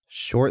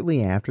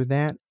 Shortly after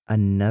that,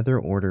 another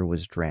order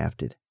was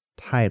drafted,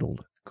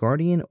 titled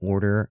Guardian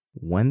Order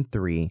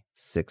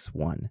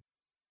 1361.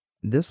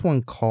 This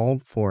one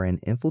called for an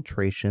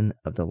infiltration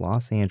of the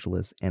Los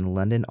Angeles and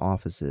London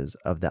offices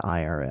of the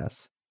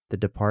IRS. the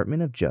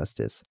Department of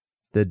Justice,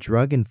 the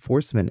Drug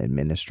Enforcement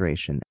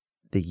Administration,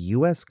 the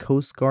U.S.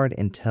 Coast Guard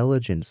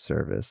Intelligence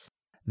Service,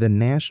 the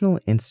National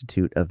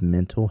Institute of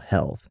Mental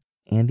Health,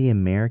 and the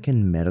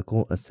American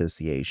Medical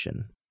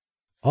Association.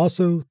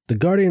 Also, the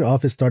Guardian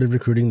office started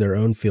recruiting their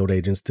own field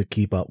agents to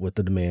keep up with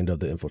the demand of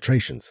the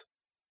infiltrations.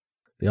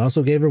 They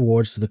also gave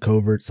rewards to the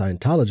covert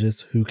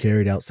Scientologists who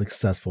carried out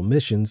successful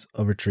missions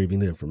of retrieving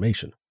the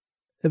information,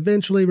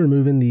 eventually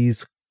removing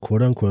these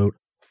quote-unquote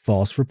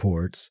false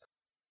reports,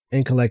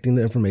 and collecting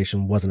the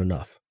information wasn't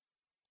enough.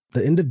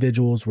 The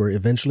individuals were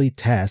eventually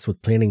tasked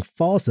with planting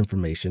false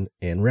information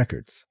and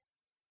records.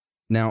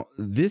 Now,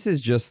 this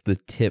is just the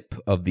tip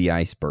of the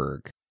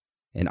iceberg.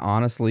 And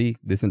honestly,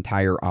 this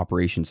entire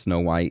Operation Snow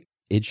White,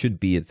 it should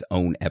be its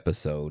own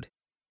episode.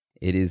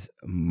 It is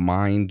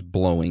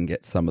mind-blowing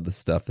at some of the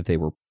stuff that they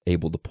were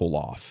able to pull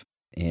off.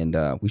 And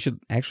we should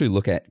actually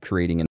look at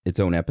creating its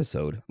own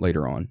episode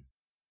later on.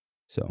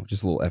 So,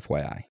 just a little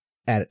FYI.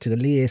 Add it to the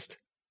list.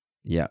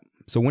 Yeah.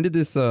 So when did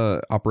this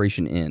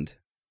operation end?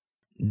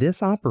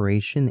 This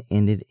operation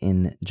ended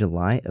in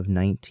July of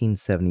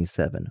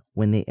 1977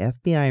 when the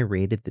FBI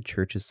raided the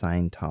Church of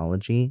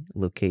Scientology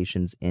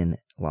locations in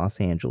Los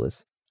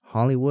Angeles,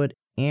 Hollywood,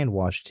 and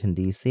Washington,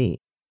 D.C.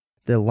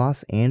 The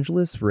Los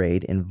Angeles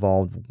raid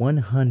involved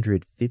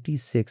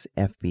 156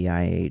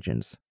 FBI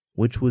agents,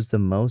 which was the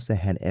most that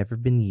had ever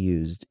been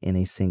used in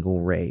a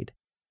single raid.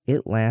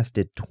 It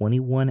lasted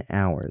 21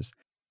 hours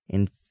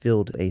and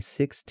filled a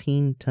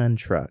 16-ton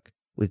truck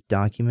with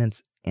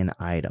documents and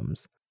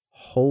items.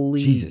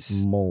 Holy Jesus.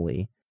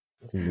 moly.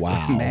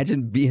 Wow.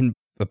 Imagine being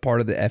a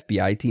part of the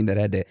FBI team that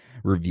had to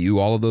review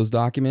all of those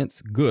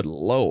documents. Good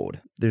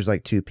Lord. There's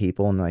like two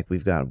people and like,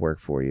 we've got work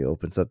for you.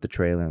 Opens up the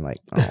trailer and like,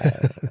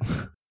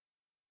 oh.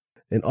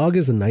 In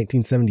August of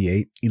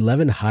 1978,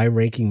 11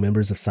 high-ranking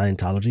members of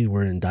Scientology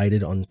were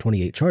indicted on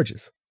 28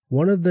 charges.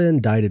 One of the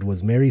indicted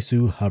was Mary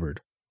Sue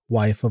Hubbard,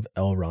 wife of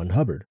L. Ron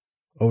Hubbard.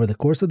 Over the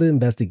course of the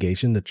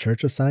investigation, the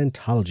Church of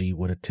Scientology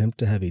would attempt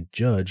to have a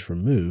judge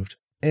removed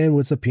and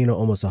would subpoena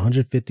almost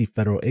 150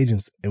 federal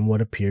agents in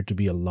what appeared to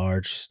be a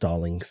large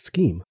stalling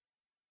scheme.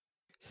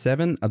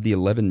 7 of the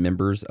 11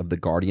 members of the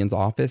Guardian's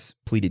office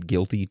pleaded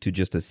guilty to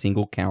just a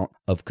single count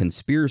of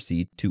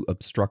conspiracy to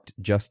obstruct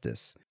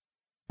justice.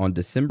 On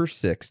December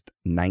 6,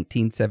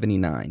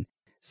 1979,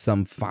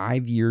 some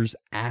 5 years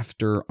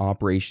after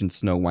Operation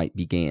Snow White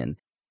began,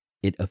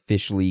 it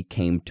officially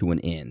came to an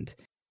end.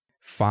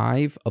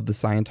 5 of the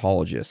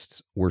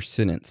Scientologists were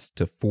sentenced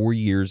to 4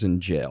 years in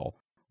jail,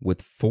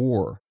 with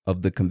 4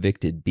 of the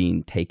convicted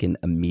being taken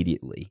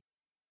immediately.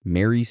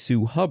 Mary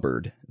Sue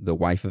Hubbard, the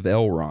wife of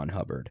L. Ron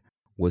Hubbard,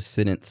 was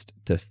sentenced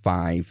to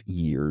 5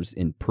 years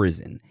in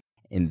prison,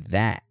 and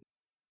that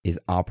is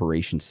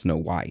Operation Snow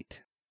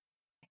White.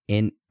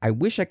 And I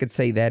wish I could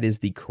say that is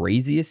the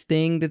craziest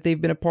thing that they've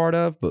been a part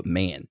of, but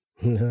man,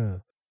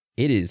 it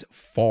is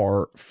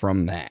far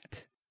from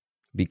that.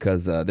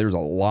 Because there's a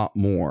lot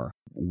more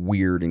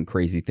weird and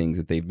crazy things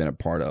that they've been a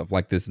part of,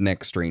 like this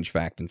next strange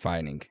fact and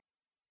finding.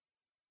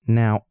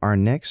 Now, our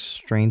next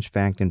strange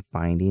fact and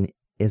finding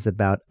is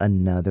about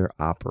another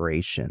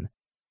operation.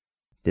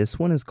 This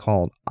one is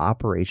called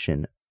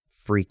Operation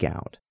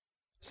Freakout.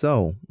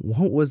 So,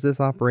 what was this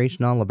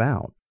operation all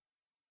about?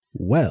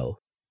 Well,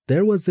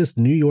 there was this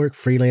New York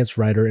freelance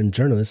writer and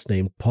journalist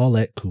named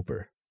Paulette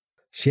Cooper.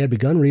 She had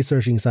begun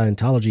researching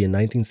Scientology in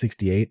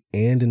 1968,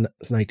 and in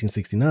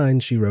 1969,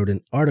 she wrote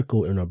an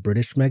article in a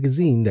British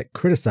magazine that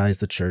criticized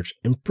the church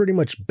and pretty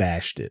much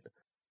bashed it.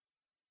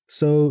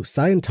 So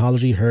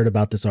Scientology heard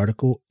about this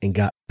article and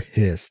got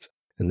pissed,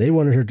 and they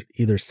wanted her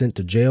either sent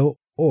to jail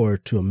or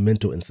to a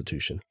mental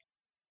institution.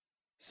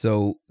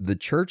 So the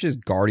church's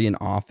Guardian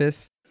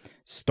office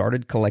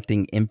started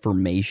collecting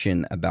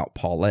information about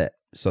Paulette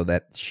so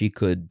that she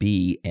could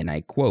be, and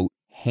I quote,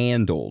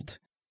 handled.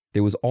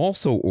 There was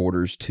also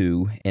orders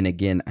to, and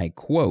again I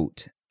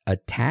quote,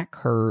 attack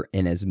her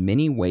in as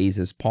many ways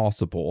as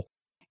possible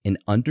and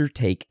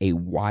undertake a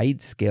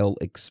wide-scale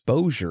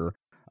exposure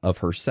of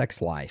her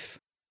sex life.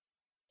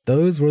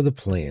 Those were the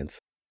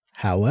plans.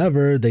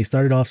 However, they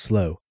started off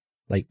slow,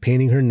 like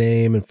painting her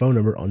name and phone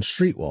number on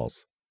street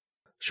walls.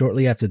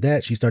 Shortly after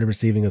that, she started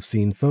receiving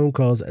obscene phone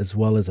calls as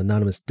well as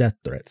anonymous death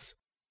threats.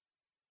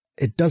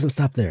 It doesn't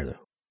stop there, though.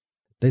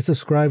 They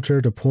subscribed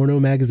her to porno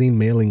magazine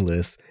mailing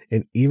lists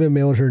and even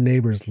mailed her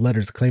neighbors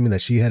letters claiming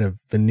that she had a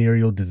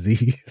venereal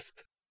disease.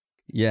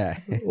 Yeah,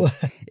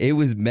 it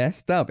was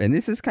messed up. And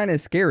this is kind of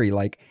scary.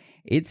 Like,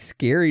 it's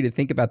scary to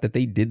think about that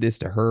they did this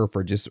to her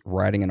for just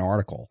writing an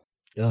article.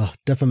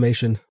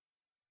 Defamation.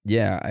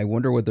 Yeah, I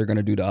wonder what they're going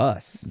to do to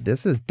us.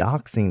 This is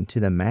doxing to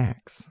the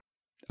max.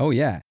 Oh,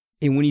 yeah.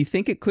 And when you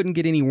think it couldn't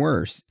get any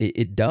worse,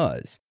 it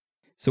does.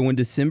 So in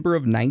December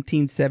of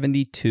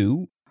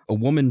 1972, a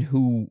woman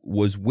who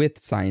was with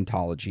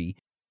Scientology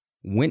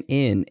went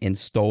in and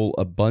stole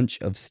a bunch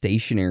of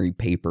stationery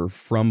paper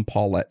from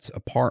Paulette's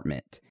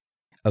apartment.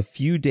 A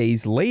few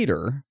days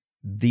later,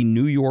 the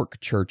New York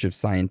Church of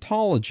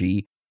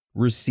Scientology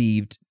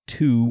received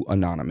 2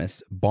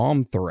 anonymous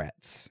bomb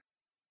threats.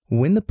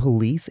 When the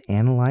police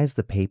analyzed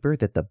the paper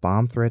that the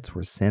bomb threats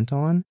were sent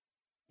on,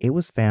 It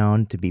was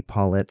found to be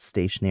Paulette's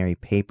stationery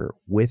paper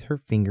with her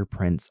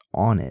fingerprints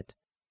on it.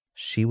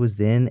 She was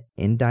then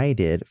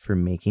indicted for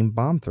making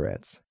bomb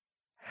threats.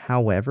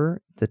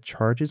 However, the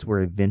charges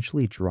were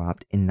eventually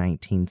dropped in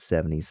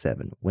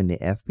 1977 when the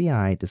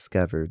FBI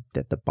discovered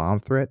that the bomb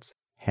threats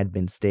had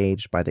been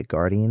staged by the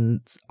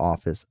Guardian's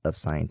Office of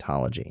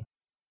Scientology.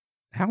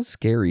 How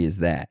scary is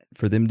that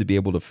for them to be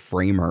able to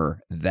frame her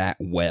that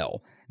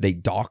well? They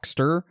doxed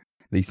her.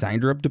 They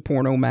signed her up to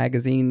porno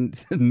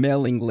magazines,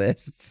 mailing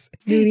lists.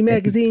 Nudie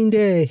Magazine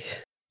Day.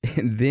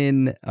 And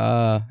then,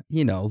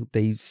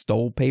 they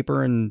stole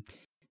paper and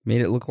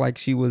made it look like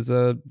she was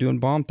doing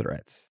bomb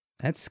threats.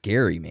 That's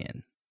scary,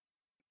 man.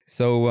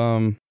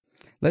 So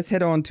let's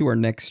head on to our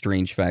next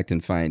strange fact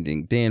and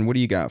finding. Dan, what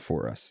do you got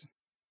for us?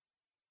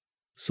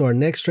 So our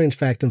next strange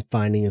fact and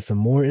finding is some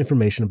more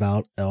information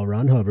about L.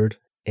 Ron Hubbard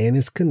and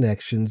his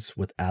connections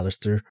with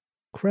Aleister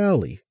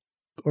Crowley,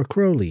 or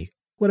Crowley,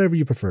 whatever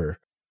you prefer.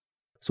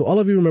 So all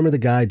of you remember the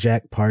guy,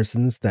 Jack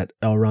Parsons, that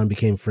L. Ron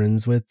became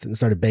friends with and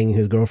started banging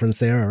his girlfriend,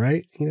 Sarah,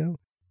 right?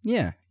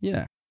 Yeah.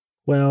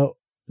 Well,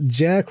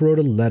 Jack wrote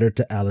a letter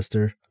to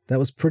Aleister that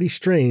was pretty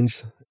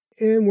strange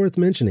and worth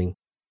mentioning.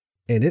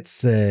 And it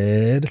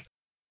said,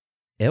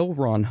 L.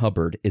 Ron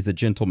Hubbard is a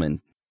gentleman.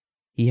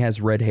 He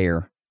has red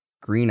hair,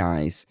 green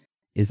eyes,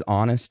 is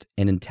honest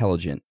and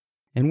intelligent,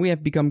 and we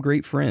have become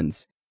great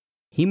friends.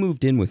 He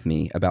moved in with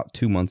me about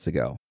 2 months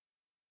ago.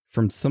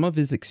 From some of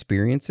his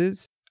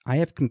experiences, I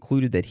have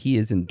concluded that he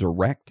is in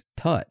direct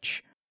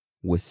touch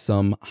with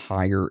some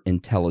higher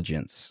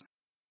intelligence.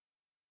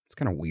 It's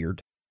kind of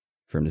weird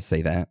for him to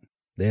say that.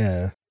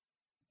 Yeah.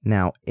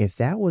 Now, if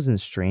that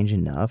wasn't strange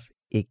enough,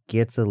 it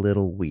gets a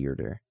little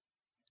weirder.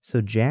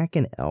 So Jack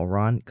and L.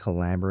 Ron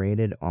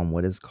collaborated on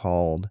what is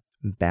called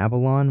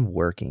Babylon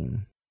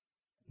Working.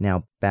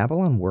 Now,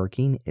 Babylon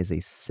Working is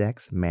a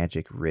sex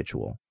magic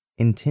ritual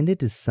intended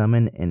to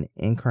summon an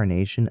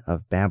incarnation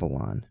of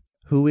Babylon,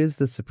 who is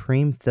the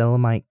supreme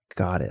Thelemite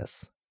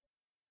goddess.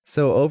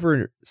 So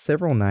over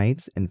several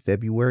nights in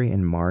February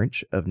and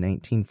March of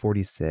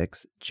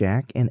 1946,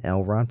 Jack and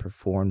L. Ron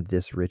performed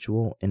this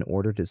ritual in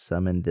order to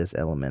summon this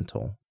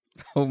elemental.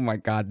 Oh my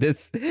God,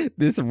 this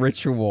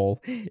ritual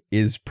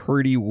is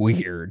pretty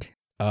weird.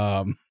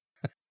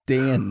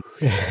 Dan,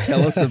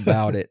 tell us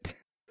about it.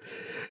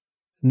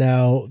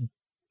 Now,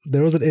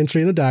 there was an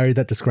entry in a diary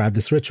that described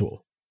this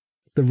ritual.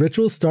 The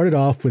ritual started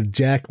off with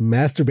Jack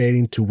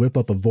masturbating to whip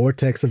up a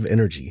vortex of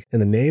energy in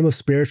the name of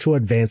spiritual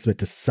advancement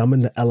to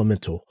summon the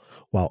elemental,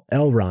 while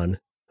L. Ron,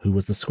 who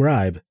was the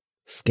scribe,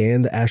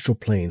 scanned the astral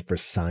plane for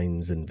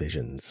signs and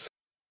visions.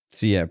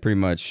 So yeah,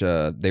 pretty much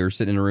they were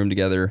sitting in a room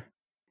together.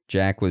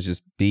 Jack was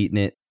just beating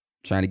it,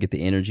 trying to get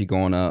the energy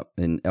going up,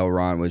 and L.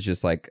 Ron was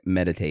just like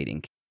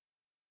meditating.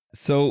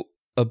 So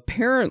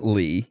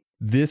apparently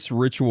this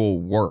ritual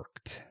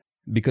worked.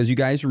 Because you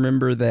guys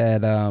remember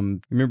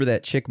that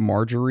chick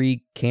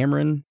Marjorie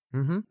Cameron?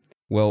 Mm-hmm.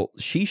 Well,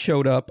 she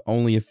showed up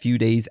only a few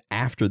days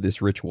after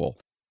this ritual,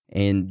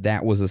 and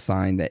that was a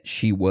sign that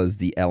she was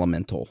the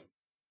elemental.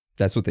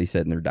 That's what they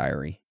said in their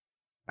diary.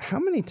 How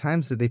many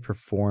times did they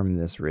perform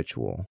this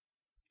ritual?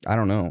 I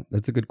don't know.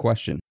 That's a good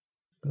question.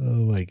 Oh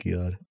my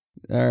God.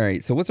 All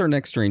right, so what's our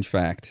next strange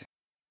fact?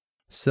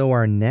 So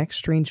our next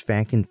strange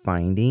fact and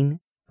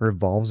finding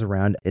revolves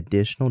around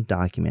additional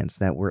documents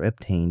that were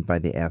obtained by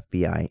the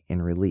FBI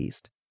and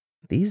released.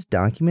 These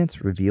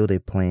documents revealed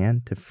a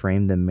plan to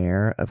frame the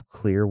mayor of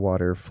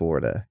Clearwater,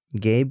 Florida,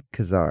 Gabe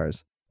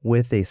Cazares,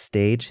 with a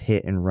staged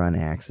hit-and-run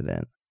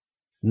accident.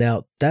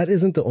 Now, that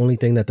isn't the only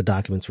thing that the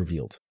documents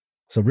revealed.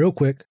 So real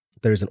quick,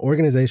 there's an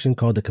organization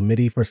called the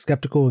Committee for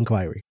Skeptical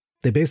Inquiry.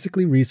 They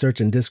basically research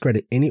and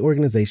discredit any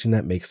organization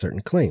that makes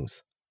certain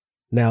claims.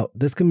 Now,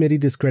 this committee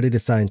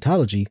discredited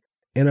Scientology,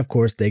 and of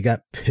course, they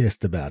got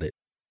pissed about it.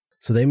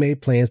 So they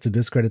made plans to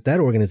discredit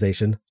that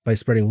organization by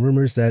spreading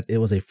rumors that it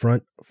was a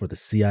front for the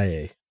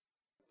CIA.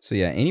 So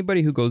yeah,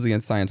 anybody who goes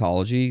against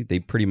Scientology, they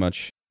pretty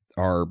much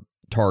are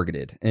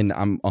targeted. And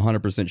I'm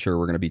 100% sure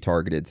we're going to be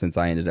targeted since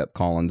I ended up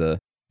calling the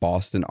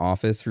Boston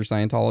office for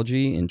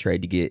Scientology and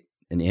tried to get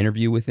an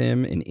interview with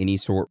them in any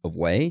sort of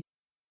way.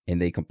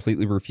 And they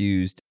completely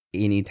refused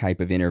any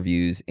type of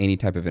interviews, any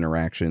type of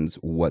interactions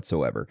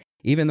whatsoever.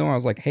 Even though I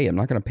was like, hey, I'm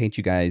not going to paint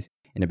you guys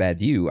in a bad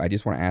view. I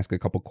just want to ask a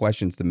couple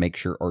questions to make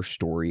sure our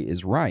story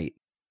is right.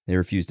 They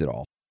refused it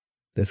all.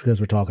 That's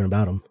because we're talking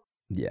about them.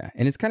 Yeah.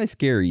 And it's kind of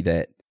scary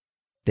that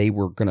they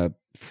were going to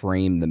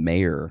frame the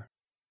mayor,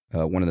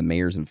 one of the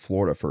mayors in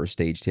Florida, for a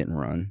staged hit and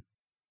run.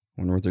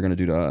 Wonder what they're going to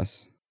do to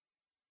us.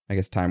 I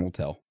guess time will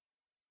tell.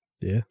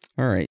 Yeah.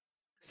 All right.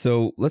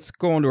 So let's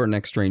go on to our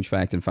next strange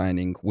fact and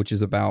finding, which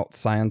is about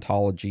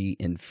Scientology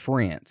in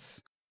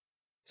France.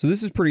 So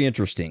this is pretty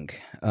interesting.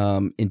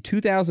 In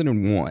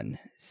 2001,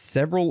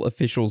 several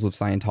officials of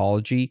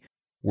Scientology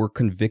were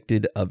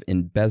convicted of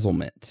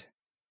embezzlement.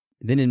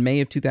 Then in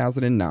May of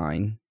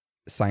 2009,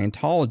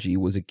 Scientology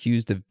was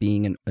accused of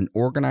being an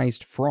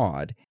organized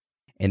fraud,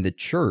 and the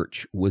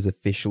church was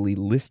officially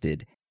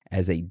listed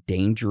as a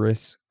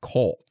dangerous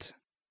cult.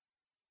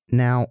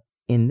 Now,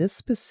 in this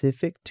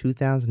specific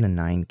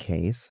 2009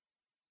 case,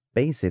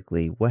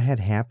 Basically, what had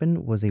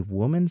happened was a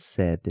woman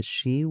said that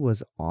she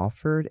was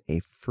offered a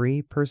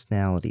free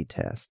personality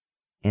test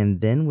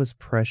and then was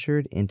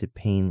pressured into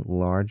paying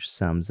large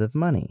sums of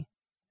money.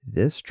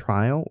 This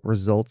trial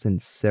results in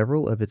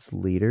several of its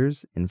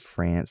leaders in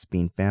France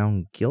being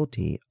found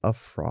guilty of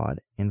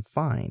fraud and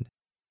fined.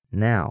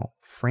 Now,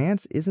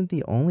 France isn't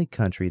the only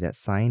country that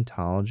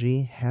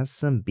Scientology has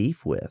some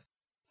beef with.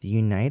 The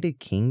United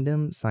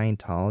Kingdom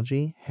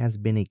Scientology has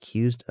been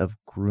accused of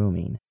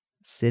grooming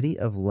City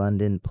of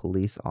London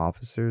police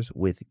officers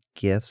with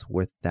gifts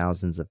worth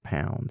thousands of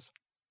pounds.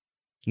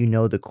 You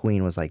know the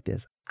Queen was like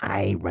this,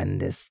 I run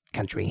this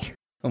country.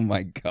 Oh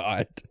my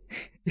God.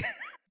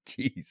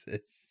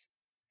 Jesus.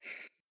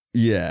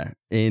 Yeah,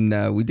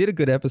 and we did a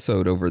good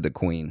episode over the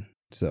Queen.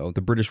 So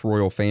the British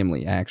royal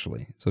family,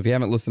 actually. So if you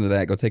haven't listened to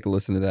that, go take a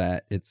listen to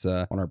that. It's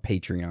on our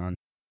Patreon.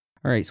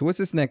 All right, so what's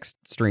this next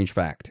strange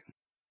fact?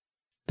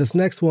 This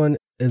next one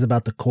is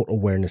about the Cult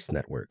Awareness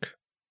Network.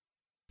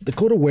 The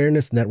Cult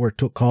Awareness Network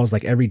took calls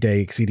like every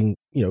day, exceeding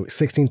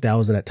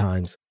 16,000 at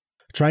times,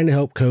 trying to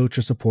help coach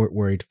or support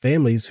worried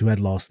families who had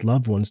lost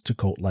loved ones to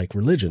cult-like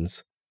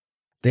religions.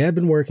 They had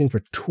been working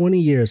for 20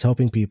 years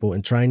helping people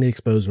and trying to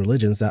expose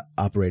religions that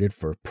operated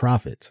for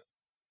profit.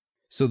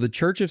 So the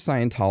Church of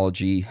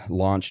Scientology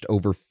launched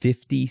over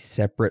 50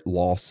 separate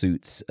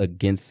lawsuits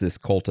against this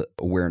Cult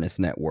Awareness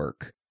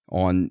Network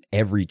on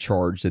every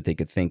charge that they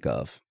could think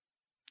of.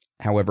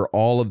 However,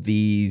 all of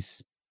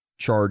these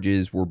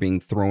charges were being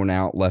thrown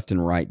out left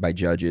and right by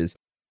judges,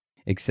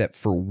 except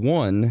for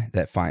one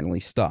that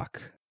finally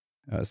stuck.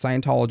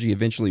 Scientology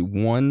eventually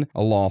won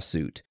a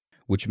lawsuit,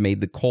 which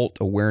made the Cult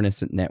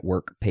Awareness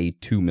Network pay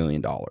 $2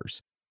 million,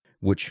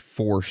 which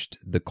forced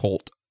the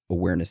Cult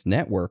Awareness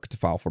Network to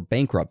file for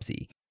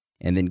bankruptcy.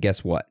 And then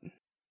guess what?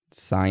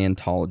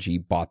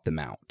 Scientology bought them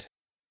out.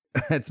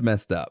 That's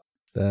messed up.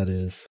 That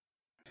is.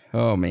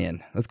 Oh,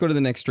 man. Let's go to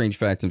the next strange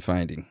fact and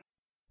finding.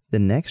 The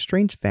next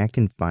strange fact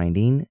and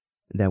finding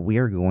that we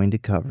are going to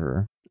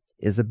cover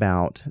is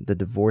about the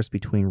divorce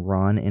between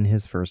Ron and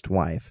his first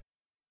wife.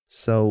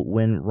 So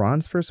when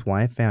Ron's first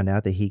wife found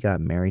out that he got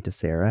married to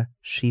Sarah,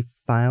 she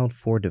filed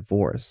for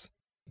divorce.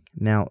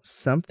 Now,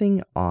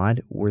 something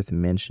odd worth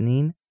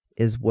mentioning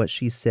is what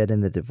she said in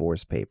the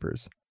divorce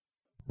papers.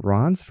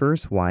 Ron's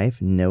first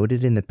wife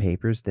noted in the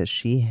papers that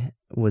she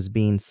was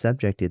being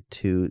subjected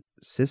to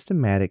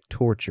systematic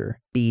torture,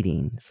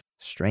 beatings,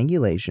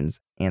 strangulations,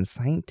 and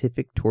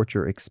scientific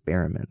torture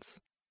experiments.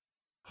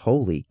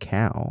 Holy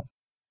cow.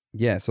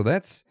 Yeah, so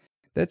that's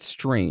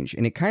strange,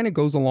 and it kind of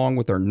goes along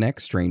with our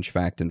next strange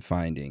fact and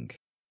finding.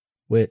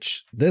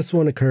 Which, this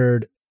one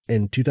occurred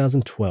in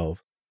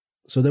 2012.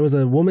 So there was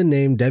a woman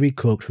named Debbie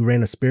Cook who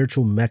ran a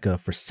spiritual mecca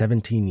for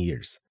 17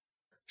 years.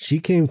 She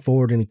came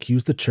forward and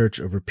accused the church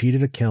of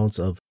repeated accounts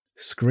of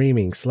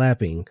screaming,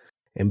 slapping,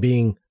 and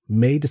being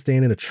made to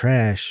stand in the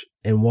trash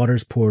and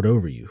waters poured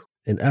over you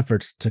in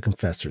efforts to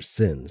confess her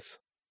sins.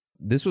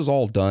 This was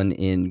all done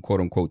in,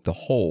 quote-unquote, the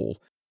Hole,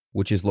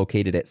 which is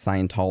located at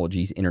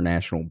Scientology's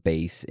international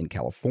base in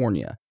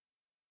California.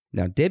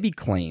 Now, Debbie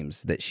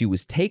claims that she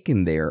was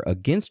taken there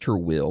against her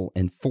will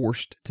and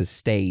forced to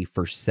stay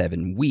for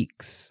 7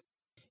 weeks.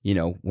 You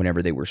know,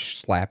 whenever they were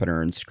slapping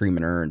her and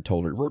screaming her and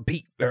told her,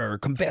 repeat or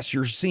confess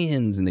your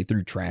sins, and they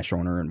threw trash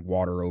on her and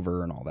water over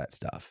her and all that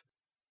stuff.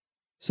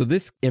 So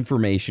this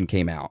information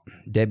came out.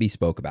 Debbie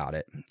spoke about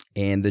it,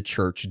 and the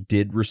church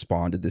did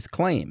respond to this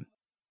claim.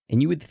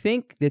 And you would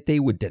think that they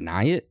would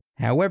deny it.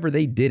 However,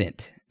 they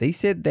didn't. They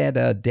said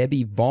that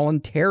Debbie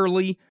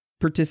voluntarily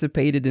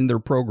participated in their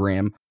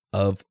program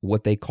of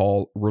what they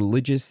call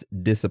religious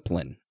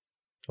discipline.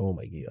 Oh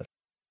my God.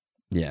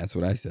 Yeah, that's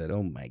what I said.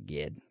 Oh my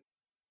God.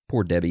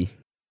 Poor Debbie.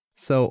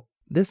 So,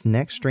 this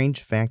next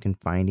strange fact and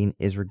finding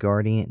is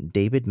regarding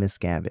David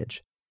Miscavige.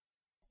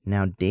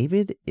 Now,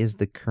 David is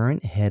the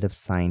current head of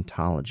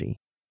Scientology.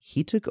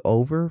 He took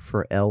over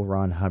for L.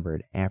 Ron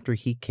Hubbard after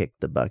he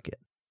kicked the bucket.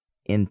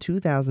 In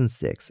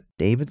 2006,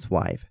 David's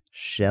wife,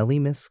 Shelley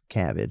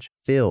Miscavige,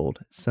 filled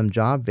some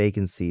job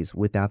vacancies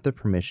without the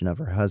permission of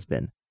her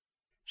husband.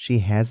 She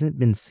hasn't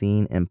been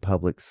seen in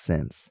public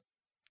since.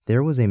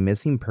 There was a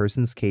missing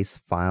persons case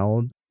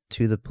filed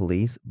to the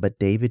police, but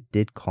David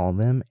did call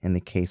them and the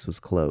case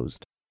was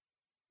closed.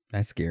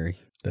 That's scary.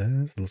 That's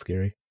a little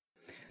scary.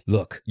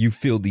 Look, you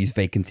filled these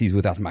vacancies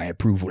without my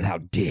approval. How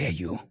dare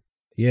you?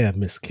 Yeah,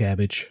 Miss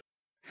Cabbage.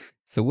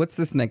 So what's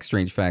this next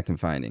strange fact and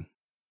finding?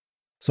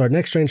 So our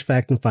next strange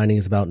fact and finding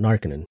is about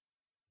Narconon.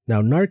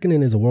 Now,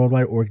 Narconon is a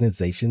worldwide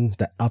organization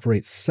that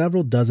operates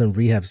several dozen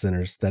rehab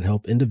centers that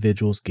help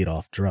individuals get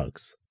off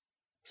drugs.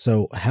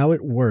 So how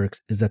it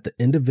works is that the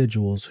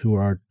individuals who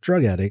are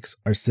drug addicts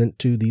are sent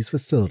to these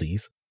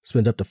facilities,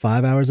 spend up to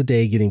 5 hours a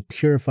day getting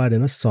purified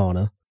in a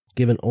sauna,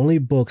 given only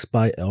books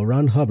by L.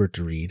 Ron Hubbard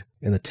to read,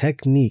 and the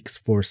techniques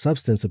for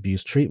substance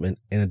abuse treatment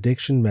and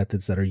addiction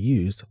methods that are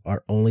used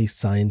are only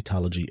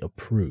Scientology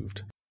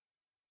approved.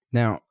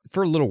 Now,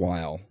 for a little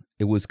while,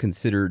 it was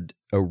considered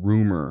a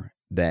rumor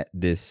that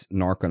this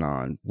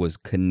Narconon was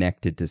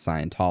connected to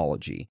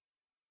Scientology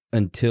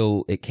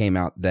until it came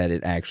out that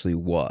it actually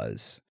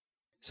was.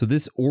 So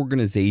this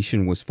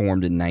organization was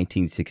formed in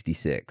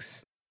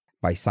 1966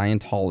 by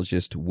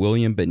Scientologist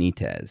William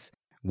Benitez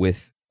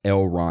with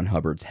L. Ron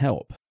Hubbard's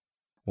help.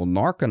 Well,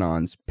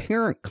 Narconon's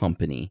parent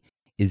company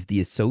is the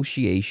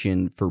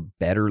Association for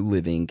Better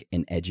Living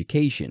and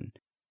Education,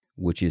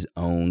 which is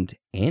owned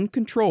and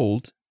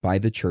controlled by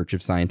the Church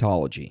of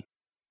Scientology.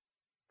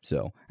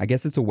 So I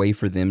guess it's a way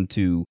for them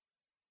to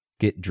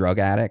get drug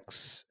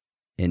addicts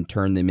and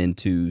turn them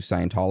into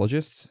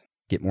Scientologists,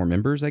 get more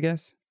members, I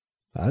guess.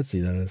 I'd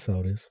see that as how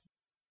it is.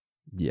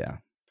 Yeah.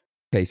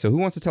 Okay, so who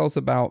wants to tell us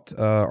about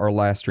our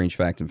last strange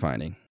fact and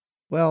finding?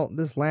 Well,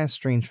 this last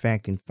strange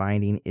fact and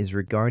finding is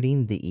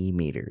regarding the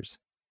e-meters.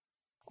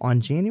 On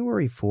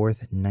January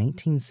 4th,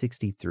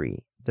 1963,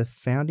 the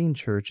founding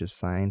Church of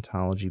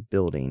Scientology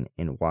building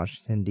in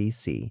Washington,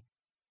 D.C.,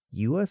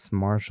 U.S.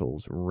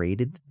 Marshals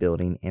raided the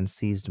building and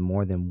seized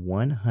more than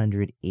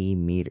 100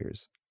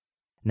 e-meters.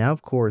 Now,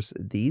 of course,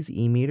 these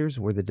e-meters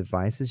were the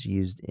devices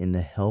used in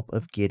the help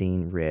of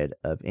getting rid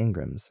of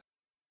engrams.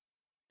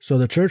 So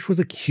the church was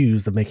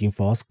accused of making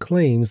false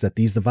claims that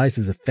these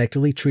devices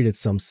effectively treated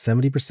some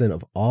 70%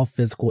 of all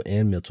physical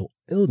and mental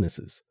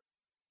illnesses.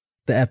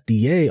 The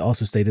FDA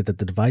also stated that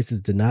the devices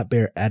did not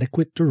bear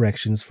adequate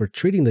directions for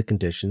treating the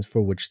conditions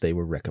for which they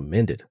were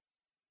recommended.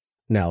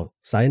 Now,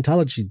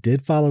 Scientology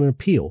did file an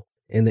appeal,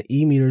 and the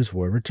e-meters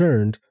were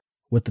returned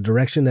with the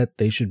direction that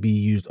they should be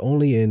used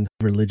only in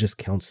religious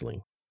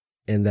counseling,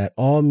 and that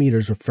all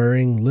meters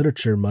referring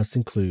literature must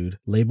include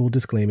label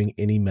disclaiming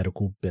any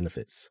medical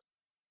benefits.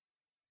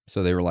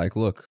 So they were like,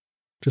 look.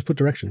 Just put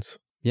directions.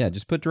 Yeah,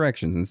 just put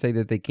directions and say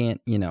that they can't,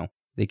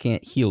 they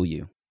can't heal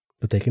you.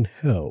 But they can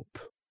help.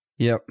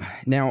 Yep.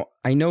 Now,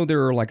 I know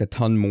there are like a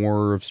ton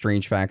more of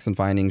strange facts and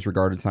findings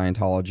regarding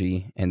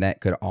Scientology, and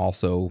that could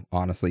also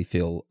honestly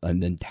fill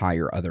an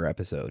entire other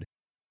episode.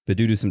 But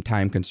due to some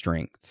time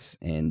constraints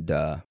and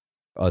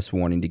us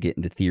wanting to get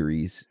into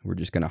theories, we're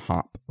just going to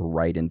hop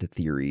right into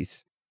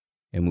theories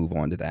and move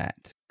on to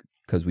that,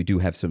 because we do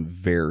have some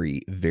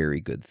very,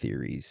 very good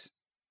theories.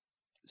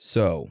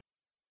 So,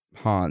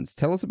 Hans,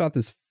 tell us about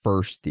this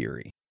first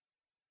theory.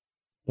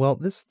 Well,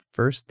 this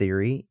first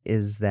theory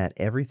is that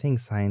everything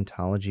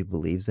Scientology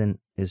believes in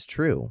is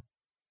true.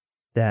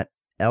 That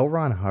L.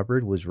 Ron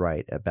Hubbard was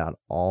right about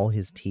all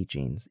his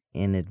teachings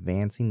in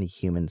advancing the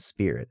human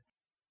spirit,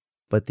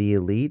 but the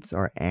elites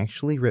are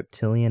actually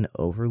reptilian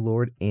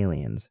overlord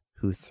aliens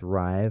who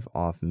thrive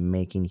off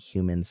making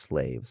human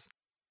slaves.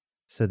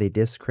 So they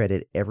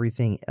discredit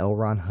everything L.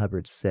 Ron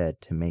Hubbard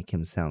said to make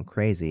him sound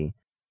crazy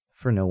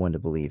for no one to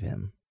believe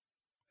him.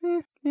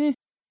 I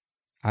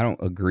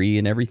don't agree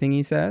in everything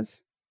he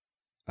says.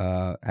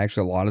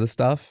 Actually, a lot of the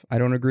stuff I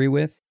don't agree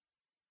with,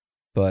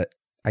 but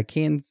I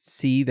can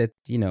see that,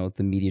 the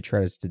media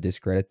tries to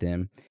discredit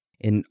them.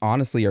 And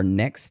honestly, our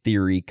next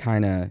theory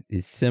kind of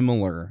is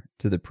similar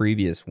to the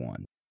previous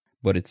one,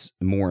 but it's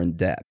more in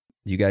depth.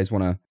 Do you guys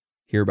want to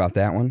hear about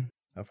that one?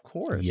 Of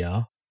course.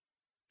 Yeah.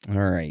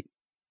 All right.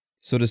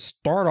 So to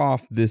start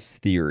off this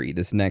theory,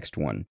 this next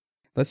one,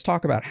 let's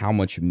talk about how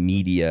much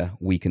media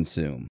we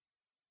consume.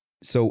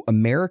 So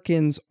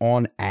Americans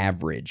on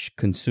average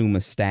consume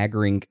a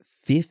staggering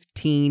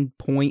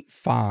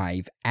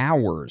 15.5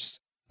 hours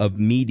of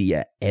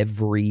media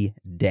every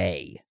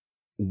day.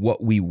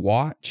 What we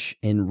watch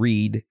and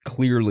read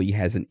clearly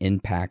has an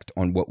impact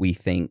on what we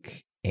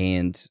think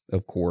and,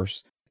 of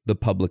course, the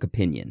public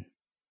opinion,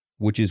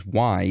 which is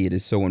why it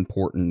is so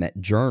important that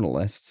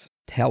journalists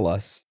tell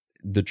us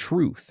the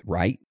truth,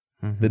 right?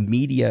 Mm-hmm. The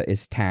media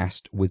is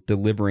tasked with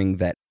delivering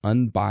that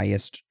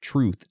unbiased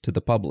truth to the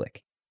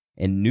public.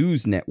 And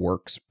news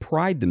networks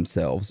pride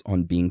themselves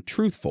on being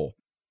truthful.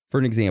 For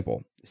an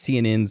example,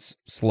 CNN's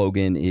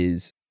slogan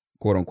is,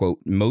 quote unquote,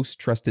 most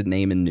trusted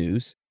name in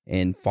news,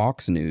 and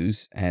Fox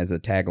News has a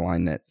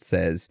tagline that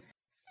says,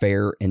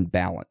 fair and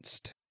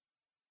balanced.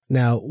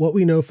 Now, what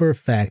we know for a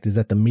fact is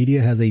that the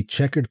media has a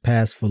checkered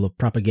past full of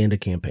propaganda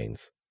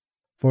campaigns.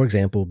 For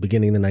example,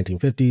 beginning in the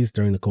 1950s,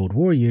 during the Cold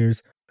War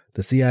years,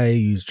 the CIA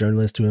used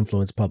journalists to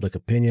influence public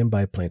opinion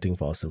by planting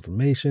false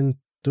information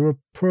through a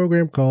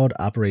program called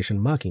Operation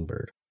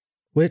Mockingbird,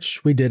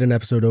 which we did an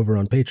episode over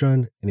on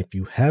Patreon, and if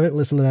you haven't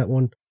listened to that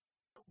one,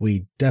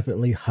 we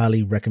definitely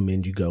highly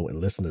recommend you go and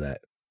listen to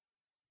that.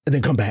 And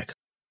then come back.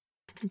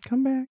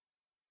 Come back.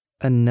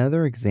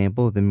 Another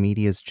example of the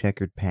media's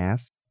checkered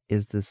past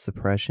is the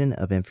suppression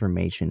of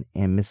information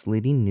and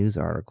misleading news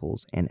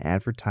articles and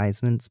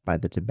advertisements by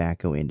the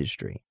tobacco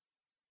industry.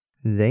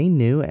 They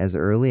knew as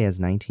early as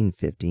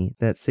 1950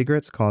 that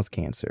cigarettes cause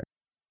cancer.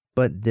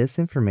 But this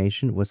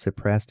information was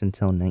suppressed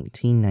until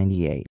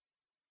 1998,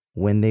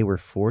 when they were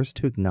forced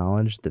to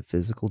acknowledge the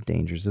physical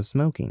dangers of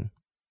smoking.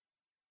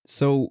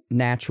 So,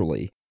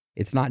 naturally,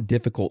 it's not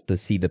difficult to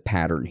see the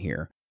pattern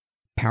here.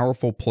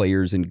 Powerful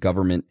players in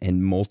government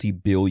and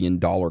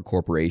multi-billion-dollar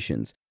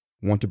corporations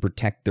want to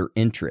protect their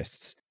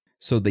interests,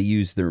 so they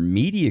use their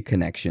media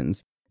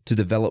connections to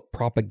develop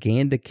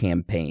propaganda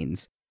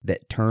campaigns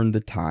that turn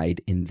the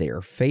tide in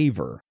their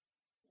favor.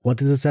 What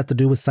does this have to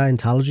do with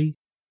Scientology?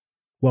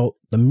 Well,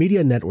 the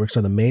media networks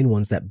are the main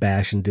ones that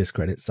bash and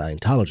discredit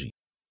Scientology.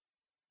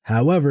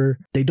 However,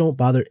 they don't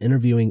bother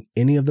interviewing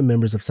any of the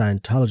members of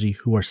Scientology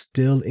who are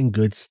still in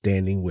good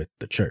standing with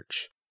the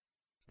church.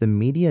 The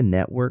media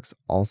networks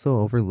also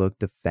overlooked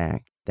the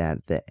fact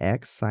that the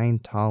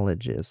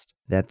ex-Scientologists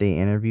that they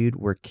interviewed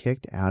were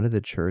kicked out of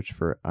the church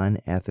for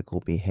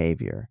unethical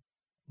behavior.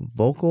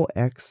 Vocal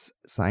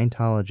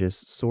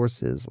ex-Scientologist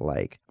sources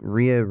like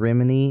Rhea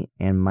Rimini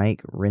and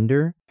Mike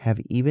Rinder have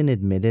even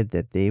admitted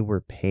that they were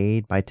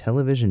paid by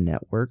television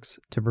networks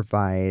to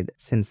provide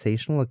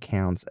sensational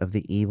accounts of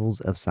the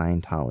evils of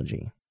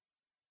Scientology.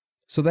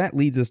 So that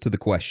leads us to the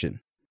question,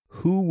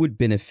 who would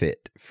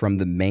benefit from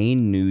the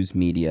main news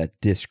media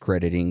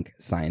discrediting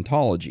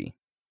Scientology?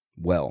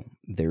 Well,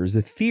 there's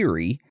a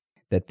theory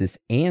that this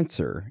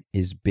answer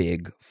is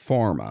Big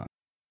Pharma.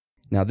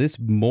 Now, this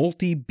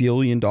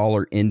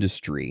multi-billion-dollar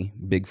industry,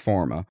 Big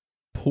Pharma,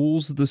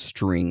 pulls the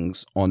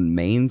strings on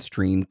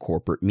mainstream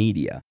corporate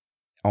media.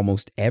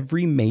 Almost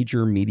every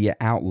major media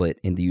outlet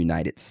in the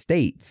United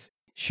States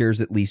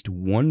shares at least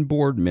one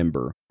board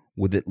member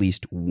with at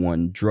least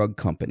one drug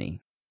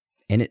company.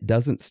 And it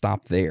doesn't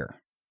stop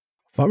there.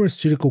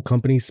 Pharmaceutical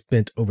companies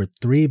spent over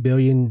 $3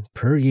 billion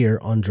per year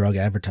on drug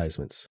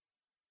advertisements.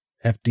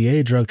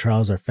 FDA drug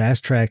trials are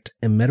fast-tracked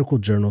and medical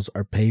journals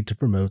are paid to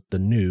promote the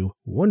new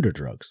wonder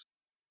drugs.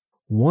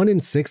 1 in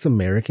 6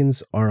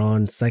 Americans are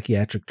on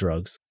psychiatric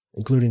drugs,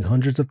 including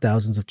hundreds of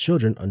thousands of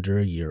children under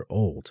a year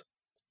old.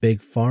 Big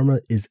Pharma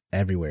is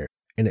everywhere,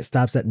 and it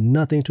stops at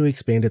nothing to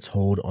expand its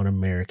hold on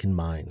American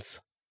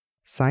minds.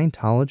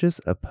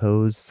 Scientologists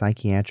oppose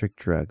psychiatric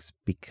drugs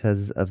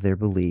because of their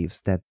beliefs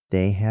that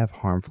they have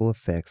harmful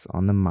effects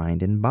on the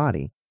mind and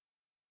body.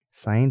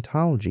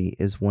 Scientology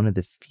is one of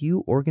the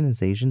few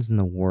organizations in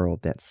the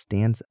world that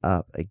stands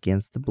up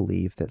against the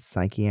belief that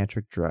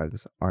psychiatric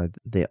drugs are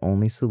the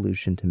only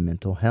solution to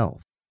mental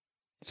health.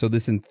 So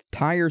this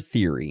entire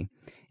theory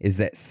is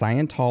that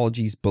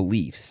Scientology's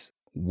beliefs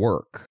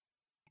work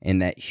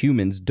and that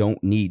humans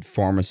don't need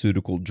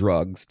pharmaceutical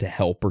drugs to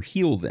help or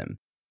heal them,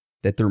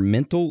 that their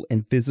mental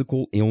and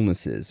physical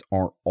illnesses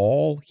are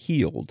all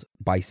healed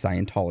by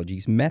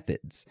Scientology's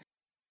methods.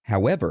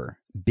 However,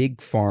 Big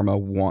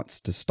Pharma wants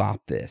to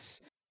stop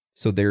this.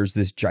 So there's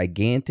this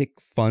gigantic,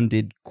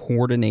 funded,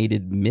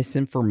 coordinated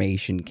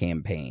misinformation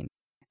campaign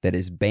that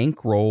is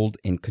bankrolled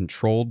and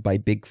controlled by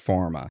Big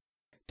Pharma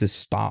to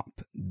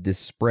stop the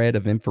spread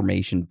of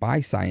information by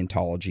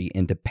Scientology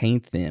and to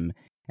paint them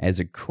as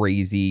a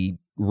crazy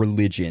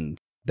religion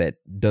that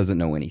doesn't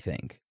know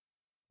anything.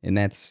 And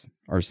that's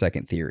our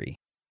second theory,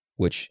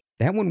 which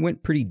that one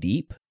went pretty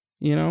deep,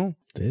 you know?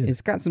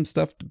 It's got some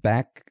stuff to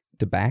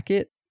back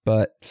it,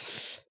 but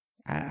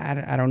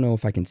I don't know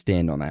if I can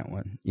stand on that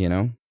one, you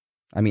know?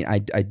 I mean, I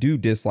do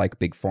dislike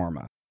Big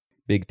Pharma,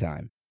 big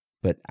time,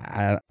 but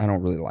I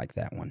don't really like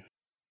that one.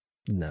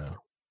 No.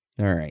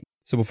 All right.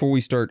 So before we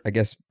start, I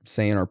guess,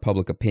 saying our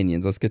public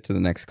opinions, let's get to the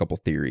next couple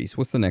theories.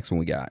 What's the next one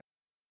we got?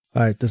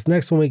 All right, this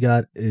next one we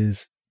got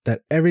is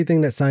that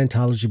everything that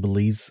Scientology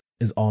believes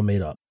is all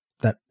made up.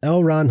 That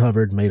L. Ron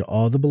Hubbard made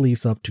all the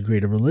beliefs up to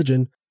create a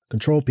religion,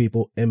 control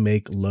people, and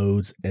make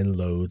loads and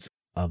loads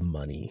of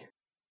money.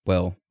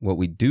 Well, what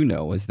we do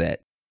know is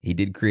that he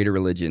did create a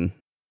religion,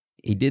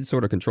 he did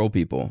sort of control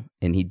people,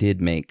 and he did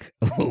make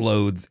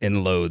loads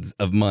and loads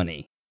of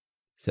money.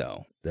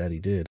 So that he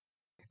did.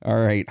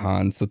 All right,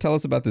 Hans, so tell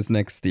us about this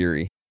next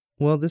theory.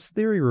 Well, this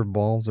theory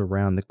revolves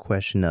around the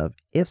question of,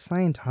 if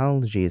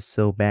Scientology is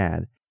so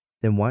bad,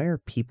 then why are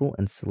people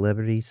and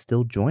celebrities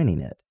still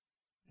joining it?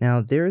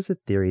 Now, there is a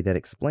theory that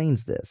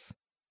explains this.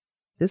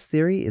 This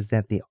theory is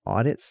that the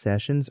audit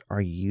sessions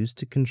are used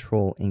to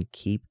control and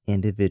keep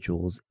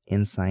individuals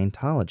in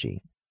Scientology.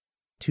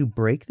 To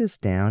break this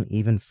down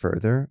even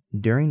further,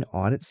 during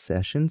audit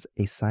sessions,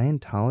 a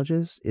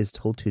Scientologist is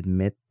told to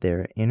admit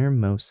their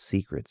innermost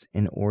secrets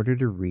in order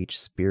to reach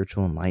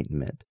spiritual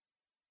enlightenment.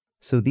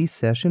 So these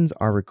sessions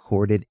are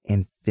recorded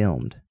and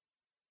filmed.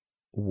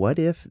 What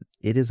if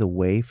it is a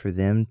way for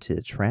them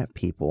to trap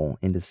people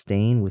into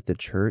staying with the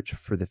church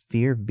for the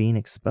fear of being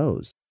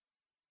exposed?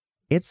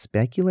 It's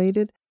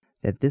speculated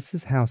that this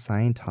is how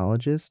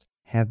Scientologists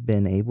have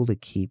been able to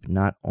keep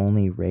not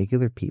only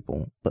regular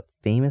people, but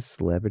famous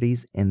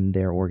celebrities in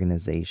their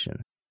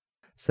organization,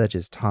 such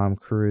as Tom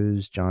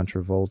Cruise, John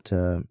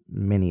Travolta,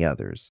 many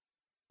others.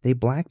 They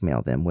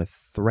blackmail them with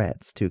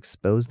threats to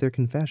expose their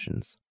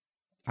confessions.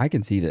 I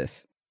can see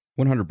this,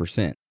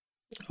 100%.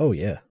 Oh,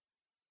 yeah.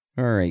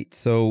 All right,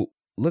 so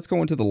let's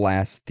go into the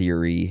last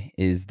theory,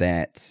 is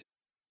that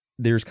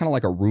there's kind of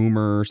like a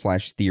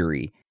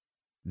rumor/theory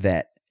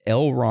that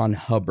L. Ron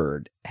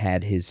Hubbard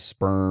had his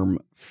sperm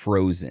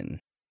frozen,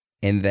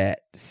 and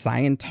that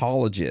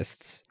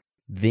Scientologists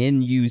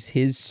then use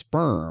his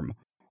sperm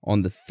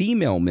on the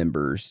female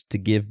members to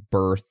give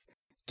birth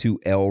to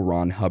L.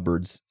 Ron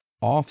Hubbard's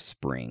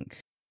offspring.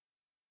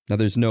 Now,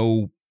 there's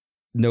no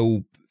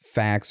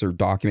facts or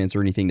documents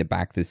or anything to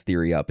back this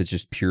theory up. It's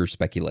just pure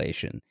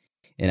speculation.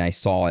 And I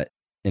saw it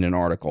in an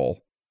article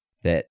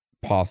that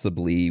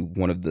possibly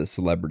one of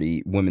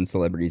the women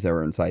celebrities that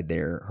were inside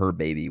there, her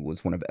baby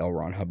was one of L.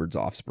 Ron Hubbard's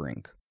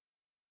offspring.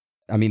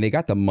 I mean, they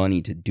got the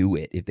money to do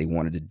it if they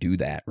wanted to do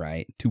that,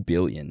 right? $2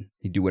 billion.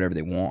 They do whatever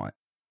they want.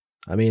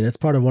 I mean, it's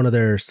part of one of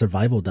their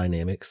survival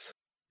dynamics.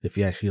 If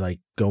you actually like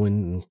go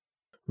and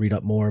read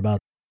up more about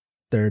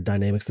their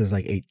dynamics, there's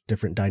like 8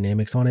 different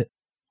dynamics on it.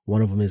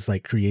 One of them is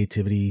like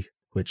creativity,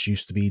 which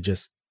used to be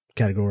just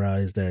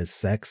categorized as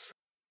sex,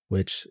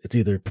 which it's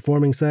either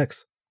performing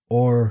sex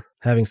or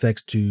having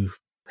sex to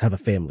have a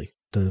family,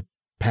 to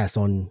pass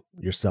on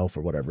yourself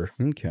or whatever.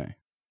 Okay.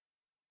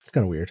 It's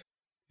kind of weird.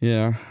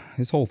 Yeah,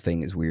 this whole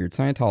thing is weird.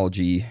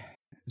 Scientology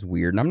is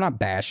weird. And I'm not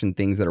bashing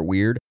things that are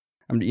weird.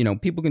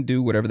 People can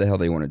do whatever the hell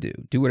they want to do.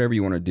 Do whatever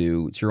you want to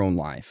do. It's your own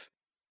life.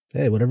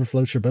 Hey, whatever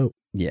floats your boat.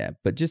 Yeah,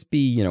 but just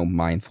be,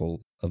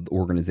 mindful of the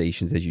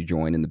organizations that you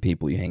join and the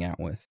people you hang out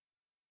with.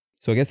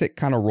 So I guess it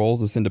kind of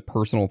rolls us into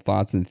personal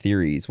thoughts and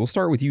theories. We'll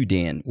start with you,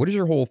 Dan. What is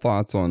your whole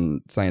thoughts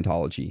on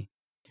Scientology?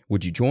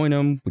 Would you join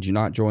them? Would you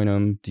not join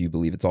them? Do you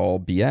believe it's all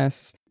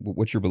BS?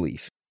 What's your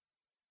belief?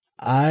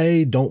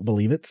 I don't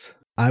believe it.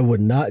 I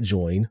would not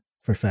join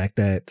for the fact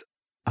that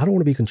I don't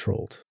want to be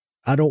controlled.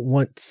 I don't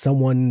want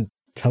someone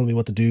telling me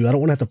what to do. I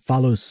don't want to have to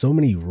follow so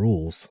many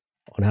rules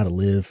on how to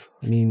live.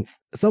 I mean,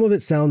 some of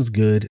it sounds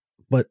good,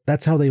 but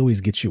that's how they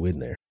always get you in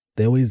there.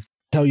 They always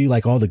tell you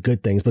like all the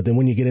good things, but then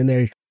when you get in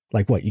there,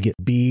 like what? You get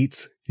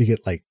beat, you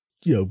get like,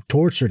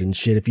 tortured and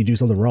shit if you do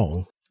something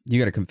wrong. You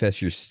got to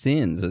confess your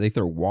sins or they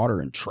throw water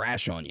and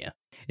trash on you.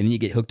 And then you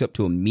get hooked up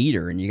to a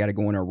meter and you got to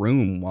go in a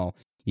room while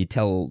you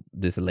tell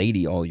this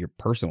lady all your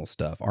personal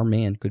stuff. Our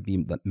man could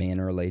be a man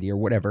or a lady or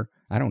whatever.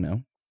 I don't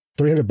know.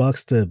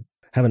 $300 to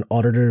have an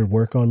auditor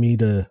work on me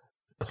to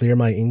clear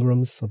my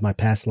Ingrams of my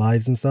past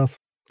lives and stuff.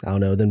 I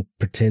don't know. Then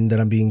pretend that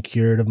I'm being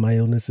cured of my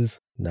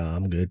illnesses. Nah,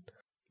 I'm good.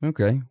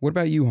 Okay. What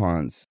about you,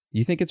 Hans?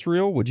 You think it's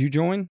real? Would you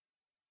join?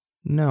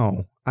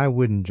 No, I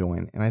wouldn't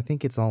join, and I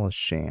think it's all a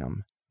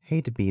sham.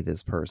 Hate to be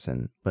this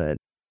person, but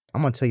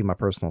I'm going to tell you my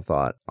personal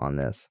thought on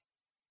this.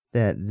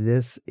 That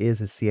this is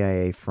a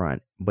CIA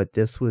front, but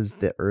this was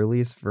the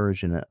earliest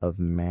version of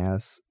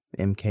mass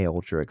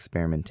MKUltra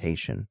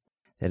experimentation.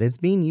 That it's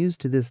being used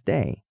to this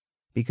day.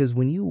 Because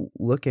when you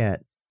look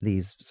at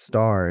these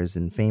stars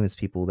and famous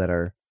people that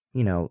are,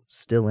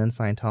 still in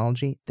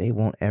Scientology, they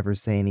won't ever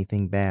say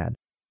anything bad.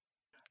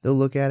 They'll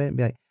look at it and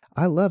be like,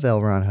 I love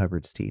L. Ron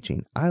Hubbard's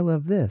teaching. I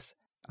love this.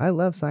 I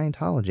love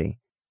Scientology.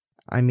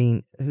 I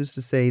mean, who's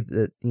to say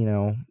that,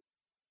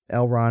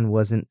 L. Ron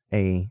wasn't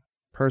a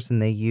person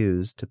they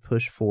used to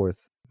push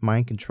forth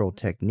mind control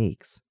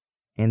techniques.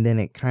 And then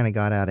it kind of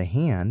got out of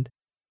hand.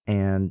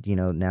 And,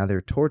 now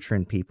they're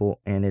torturing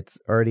people and it's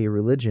already a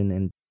religion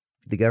and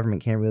the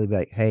government can't really be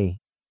like, hey,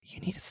 you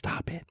need to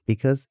stop it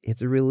because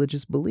it's a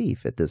religious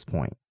belief at this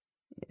point.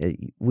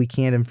 We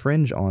can't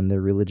infringe on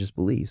their religious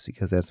beliefs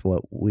because that's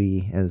what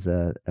we as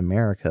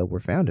America were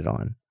founded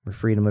on. We're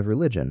freedom of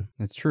religion.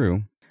 That's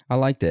true. I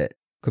like that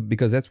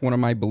because that's one of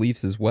my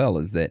beliefs as well,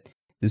 is that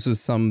this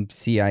was some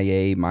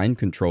CIA mind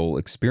control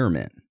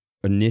experiment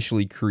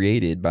initially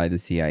created by the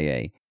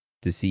CIA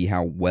to see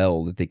how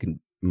well that they can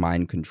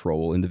mind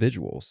control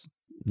individuals.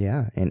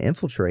 Yeah, and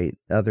infiltrate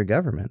other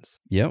governments.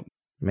 Yep.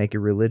 Make a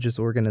religious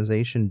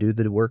organization do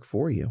the work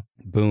for you.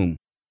 Boom.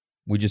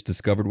 We just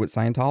discovered what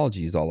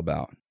Scientology is all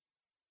about.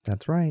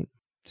 That's right.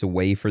 It's a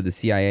way for the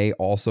CIA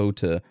also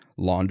to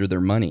launder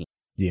their money.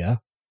 Yeah.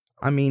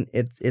 I mean,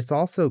 it's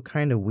also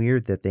kind of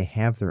weird that they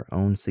have their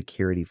own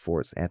security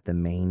force at the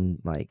main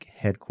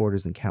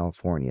headquarters in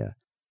California.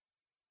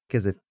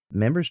 Because if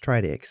members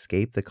try to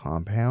escape the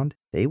compound,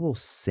 they will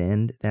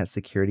send that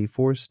security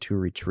force to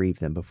retrieve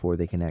them before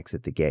they can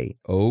exit the gate.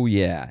 Oh,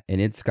 yeah.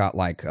 And it's got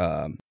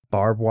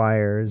barbed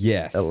wires,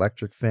 yes,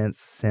 electric fence,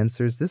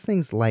 sensors. This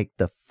thing's like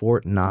the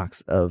Fort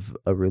Knox of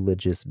a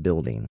religious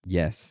building.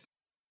 Yes.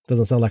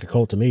 Doesn't sound like a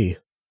cult to me.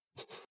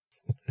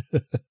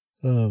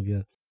 Oh,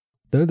 yeah.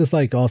 Didn't this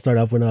all start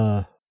off when,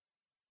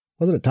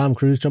 wasn't it Tom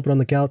Cruise jumping on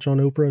the couch on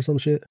Oprah or some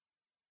shit?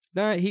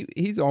 Nah,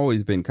 he's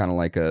always been kind of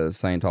like a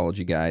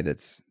Scientology guy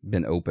that's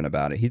been open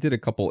about it. He did a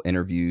couple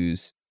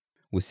interviews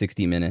with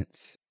 60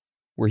 Minutes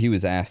where he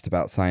was asked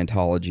about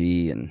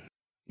Scientology and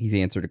he's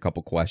answered a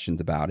couple questions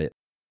about it.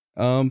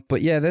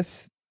 But yeah,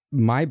 that's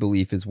my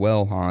belief as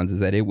well, Hans, is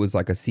that it was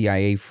like a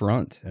CIA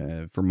front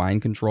for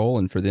mind control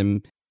and for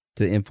them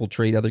to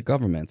infiltrate other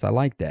governments. I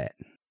like that,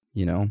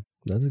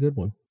 That's a good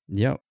one.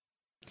 Yep.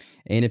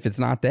 And if it's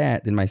not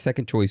that, then my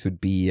second choice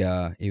would be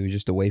it was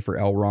just a way for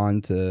L.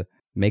 Ron to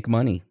make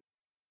money.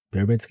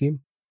 Pyramid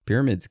scheme?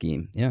 Pyramid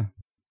scheme, yeah.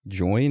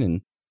 Join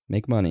and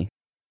make money.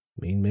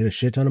 I mean, made a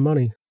shit ton of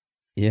money.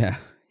 Yeah.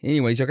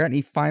 Anyways, y'all got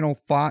any final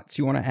thoughts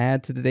you want to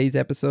add to today's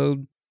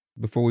episode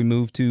before we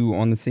move to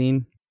On the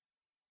Scene?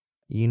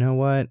 You know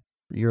what?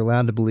 You're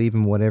allowed to believe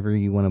in whatever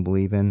you want to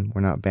believe in.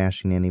 We're not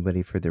bashing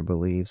anybody for their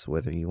beliefs,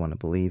 whether you want to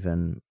believe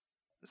in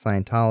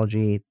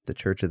Scientology, the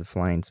Church of the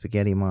Flying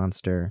Spaghetti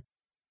Monster,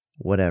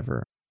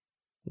 whatever.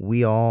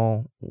 We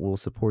all will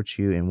support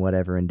you in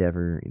whatever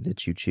endeavor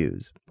that you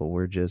choose, but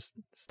we're just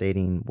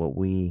stating what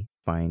we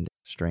find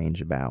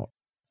strange about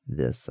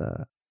this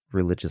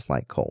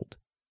religious-like cult.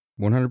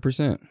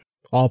 100%.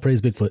 All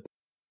praise Bigfoot.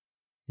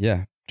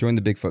 Yeah, join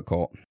the Bigfoot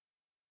cult.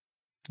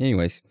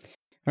 Anyways,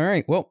 All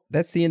right. Well,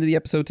 that's the end of the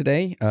episode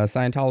today.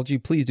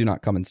 Scientology, please do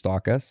not come and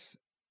stalk us.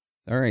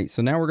 All right.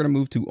 So now we're going to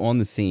move to On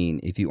the Scene.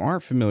 If you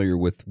aren't familiar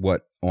with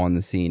what On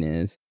the Scene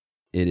is,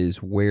 it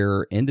is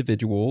where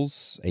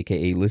individuals,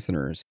 aka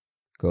listeners,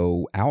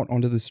 go out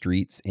onto the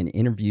streets and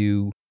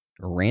interview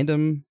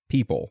random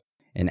people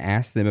and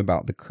ask them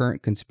about the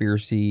current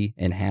conspiracy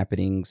and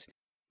happenings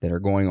that are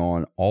going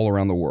on all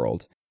around the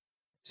world.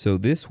 So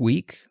this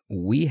week,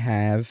 we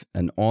have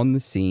an On the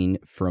Scene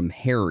from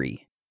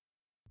Harry,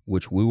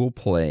 which we will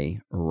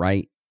play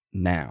right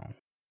now.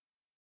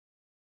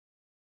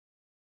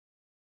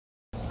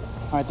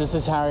 All right, this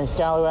is Harry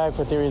Scalawag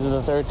for Theories of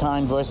the Third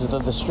Kind, Voices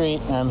of the Street.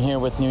 I'm here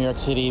with New York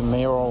City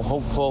mayoral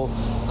hopeful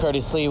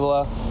Curtis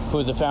Sliwa, who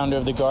is the founder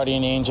of the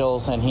Guardian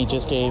Angels, and he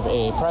just gave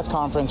a press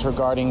conference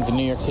regarding the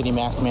New York City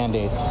mask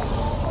mandates.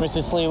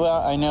 Mr.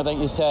 Sliwa, I know that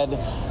you said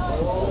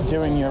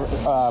during your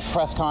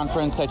press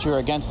conference that you're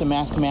against the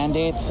mask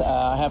mandates.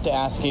 I have to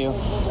ask you,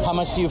 how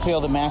much do you feel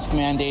the mask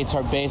mandates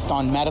are based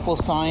on medical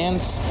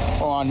science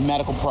or on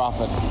medical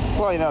profit?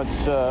 Well,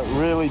 it's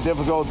really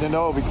difficult to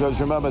know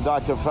because remember,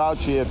 Dr.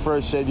 Fauci at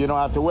first said you don't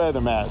have to wear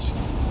the mask,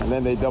 and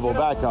then they doubled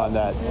back on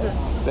that.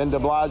 Then de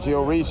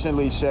Blasio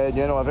recently said,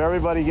 if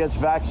everybody gets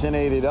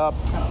vaccinated up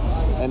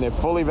and they're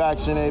fully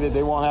vaccinated,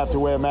 they won't have to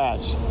wear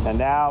masks. And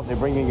now they're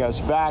bringing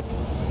us back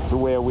to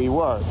where we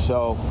were.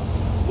 So,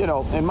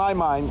 in my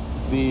mind,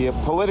 the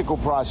political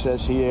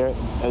process here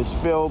is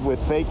filled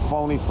with fake,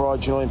 phony,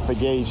 fraudulent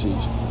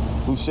fugazis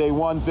who say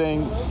one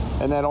thing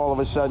and then all of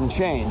a sudden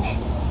change.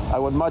 I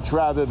would much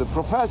rather the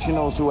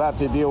professionals who have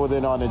to deal with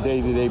it on a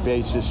day-to-day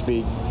basis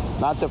speak,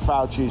 not the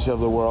Faucis of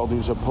the world,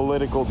 who's a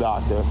political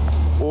doctor,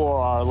 or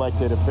our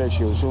elected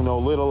officials who know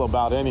little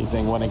about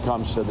anything when it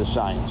comes to the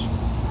science.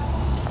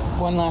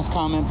 One last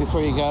comment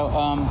before you go.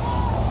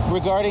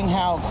 Regarding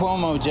how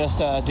Cuomo just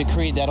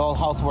decreed that all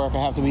health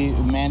workers have to be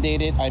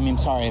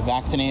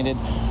vaccinated.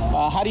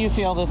 How do you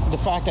feel that the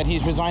fact that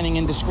he's resigning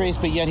in disgrace,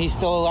 but yet he's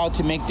still allowed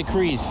to make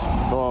decrees?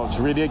 Well, it's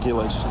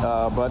ridiculous,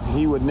 but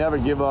he would never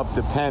give up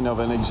the pen of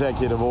an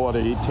executive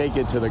order. He'd take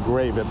it to the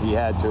grave if he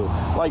had to,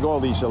 like all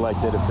these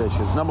elected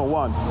officials. Number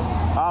one,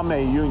 I'm a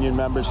union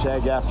member,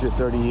 SAG-AFTRA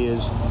 30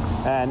 years,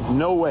 and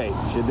no way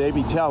should they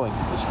be telling,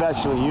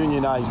 especially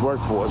unionized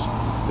workforce,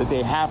 that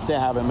they have to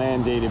have a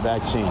mandated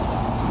vaccine.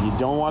 If you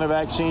don't want a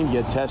vaccine,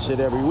 get tested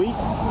every week,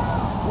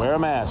 wear a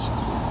mask.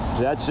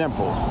 It's that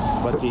simple.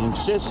 But to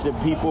insist that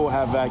people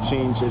have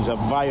vaccines is a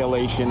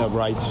violation of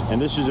rights.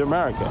 And this is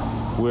America.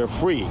 We're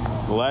free.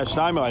 The last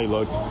time I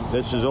looked,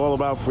 this is all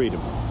about freedom.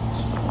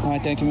 All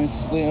right, thank you,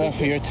 Mr. Sliwa,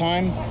 for your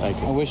time.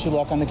 Thank you. I wish you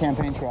luck on the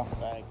campaign trail.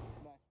 Thanks.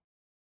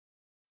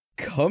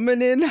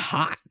 Coming in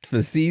hot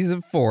for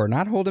season 4,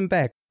 not holding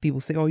back. People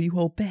say, oh, you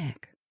hold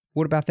back.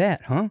 What about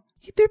that, huh?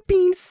 They're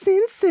being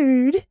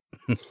censored.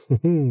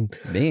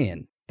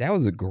 Man, that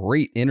was a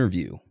great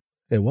interview.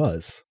 It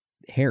was.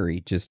 Harry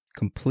just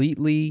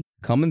completely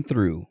coming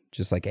through,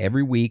 just like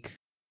every week.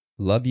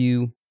 Love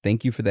you.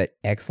 Thank you for that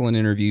excellent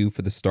interview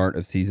for the start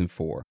of season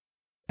 4.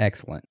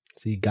 Excellent.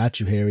 See, got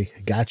you, Harry.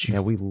 Got you.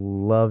 Yeah, we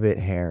love it,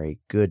 Harry.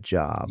 Good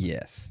job.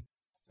 Yes.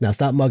 Now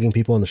stop mugging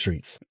people on the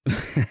streets.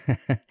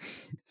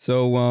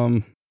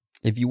 So,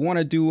 if you want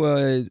to do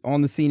a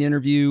on the scene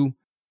interview,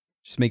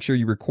 just make sure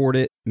you record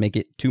it, make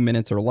it 2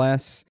 minutes or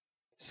less,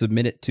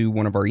 submit it to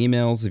one of our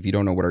emails. If you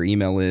don't know what our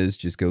email is,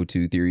 just go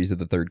to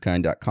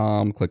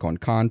theoriesofthethirdkind.com, click on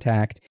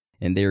contact,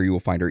 and there you will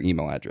find our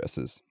email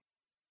addresses.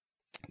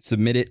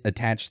 Submit it,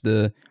 attach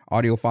the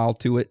audio file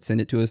to it,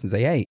 send it to us and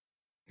say, hey,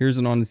 here's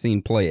an on the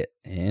scene, play it,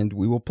 and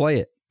we will play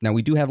it. Now,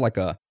 we do have like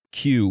a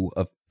queue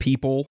of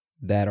people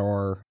that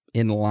are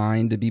in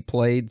line to be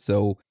played,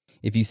 so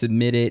if you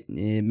submit it,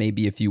 it may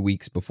be a few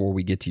weeks before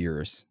we get to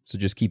yours. So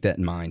just keep that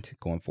in mind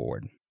going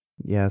forward.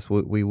 Yes,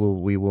 we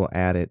will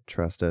add it.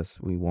 Trust us.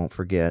 We won't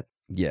forget.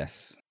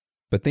 Yes.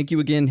 But thank you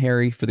again,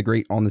 Harry, for the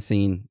great on the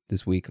scene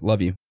this week.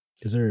 Love you.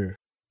 Is there...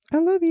 I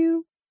love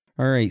you.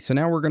 All right. So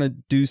now we're going to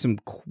do some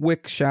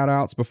quick shout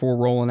outs before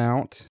rolling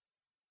out.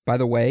 By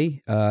the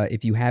way,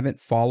 if you haven't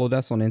followed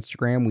us on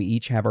Instagram, we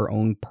each have our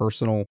own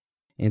personal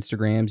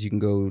Instagrams. You can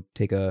go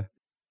take a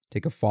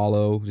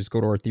follow. Just go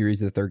to our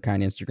Theories of the Third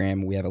Kind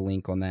Instagram. We have a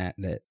link on that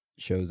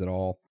shows it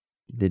all.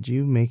 Did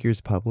you make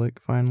yours public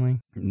finally?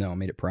 No, I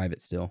made it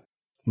private still.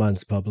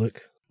 Mine's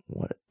public.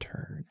 What a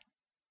turd.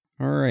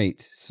 All right.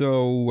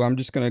 So I'm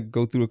just going to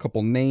go through a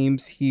couple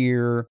names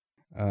here.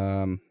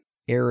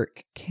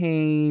 Eric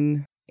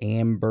Kane,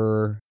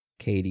 Amber,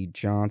 Katie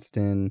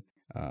Johnston,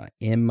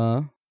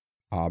 Emma,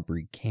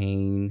 Aubrey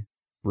Kane,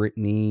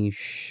 Brittany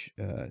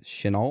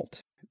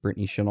Chenault,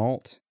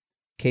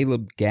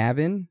 Caleb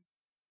Gavin,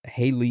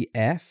 Haley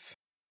F.,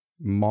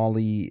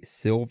 Molly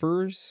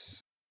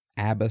Silvers,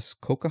 Abbas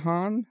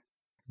Kokahan,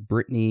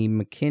 Brittany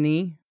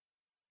McKinney,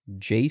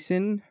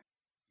 Jason,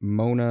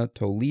 Mona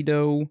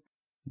Toledo,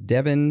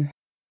 Devin,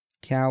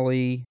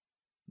 Callie,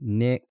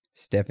 Nick,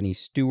 Stephanie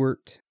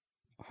Stewart,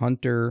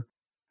 Hunter,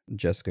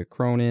 Jessica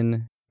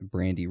Cronin,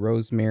 Brandy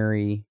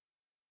Rosemary,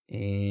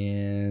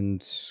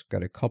 and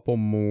got a couple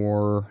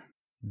more.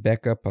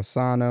 Becca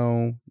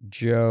Passano,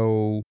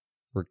 Joe,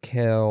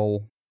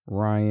 Raquel,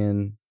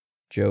 Ryan,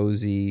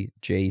 Josie,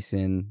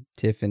 Jason,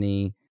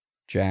 Tiffany,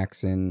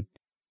 Jackson,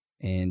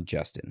 and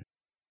Justin.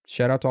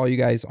 Shout out to all you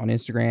guys on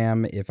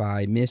Instagram. If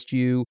I missed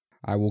you,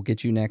 I will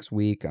get you next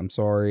week. I'm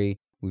sorry.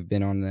 We've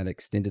been on that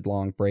extended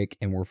long break,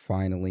 and we're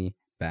finally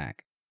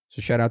back.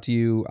 So shout out to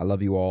you. I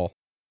love you all.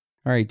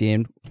 All right,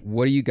 Dan,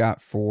 what do you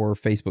got for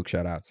Facebook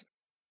shout outs?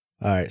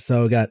 All right,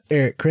 so we got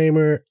Eric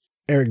Kramer,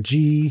 Eric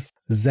G,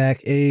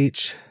 Zach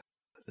H,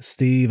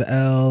 Steve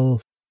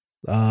L,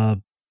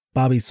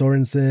 Bobby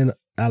Sorensen,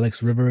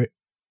 Alex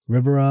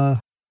Rivera,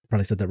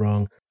 probably said that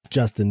wrong,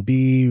 Justin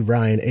B,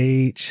 Ryan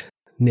H,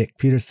 Nick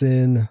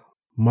Peterson,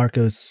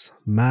 Marcos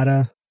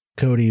Mata,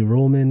 Cody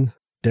Rollman,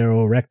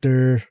 Daryl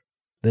Rector,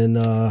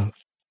 then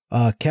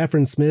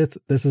Catherine Smith.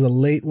 This is a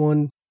late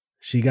one.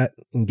 She got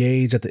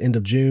engaged at the end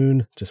of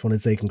June. Just wanted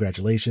to say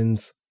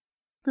congratulations.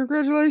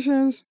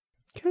 Congratulations.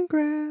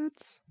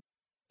 Congrats.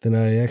 Then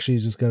I actually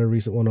just got a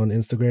recent one on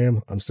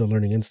Instagram. I'm still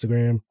learning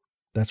Instagram.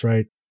 That's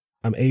right.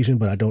 I'm Asian,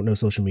 but I don't know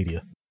social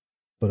media.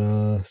 But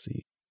let's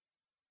see.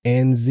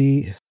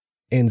 Anxiety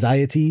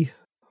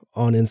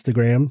on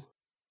Instagram.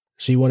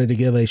 She wanted to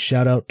give a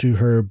shout out to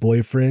her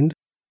boyfriend,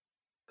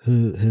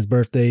 who his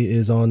birthday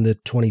is on the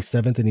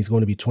 27th and he's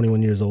going to be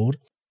 21 years old.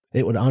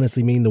 It would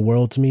honestly mean the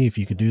world to me if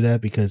you could do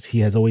that because he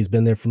has always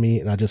been there for me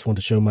and I just want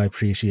to show my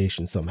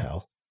appreciation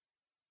somehow.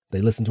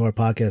 They listen to our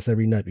podcast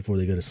every night before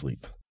they go to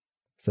sleep.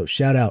 So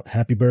shout out,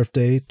 happy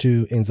birthday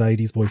to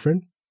Anxiety's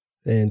boyfriend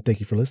and thank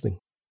you for listening.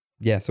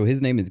 Yeah, so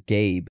his name is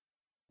Gabe.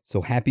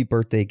 So happy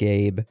birthday,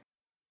 Gabe.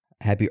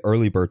 Happy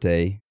early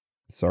birthday.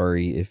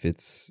 Sorry if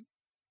it's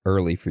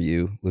early for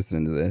you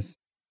listening to this,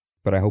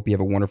 but I hope you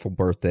have a wonderful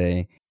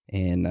birthday.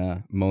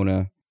 And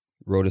Mona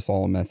wrote us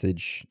all a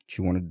message.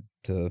 She wanted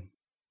to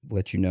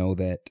let you know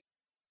that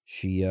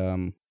she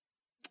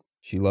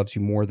loves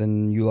you more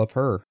than you love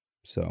her.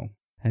 So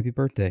happy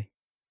birthday.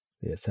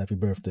 Yes, happy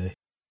birthday.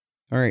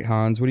 All right,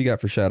 Hans, what do you got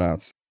for shout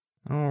outs?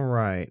 All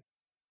right.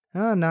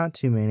 Not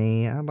too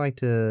many. I'd like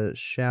to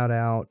shout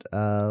out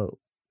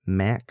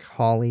Mac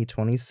Hawley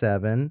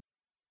 27,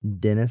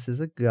 Dennis is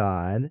a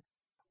God,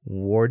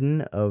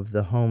 Warden of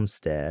the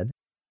Homestead,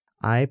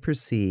 I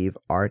Perceive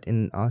Art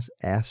and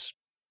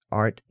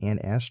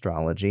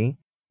Astrology,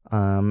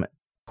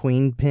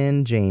 Queen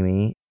Pen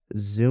Jamie,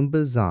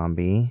 Zumba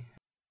Zombie,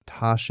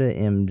 Tasha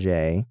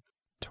MJ,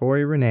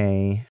 Tori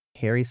Renee,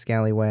 Harry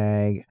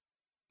Scallywag,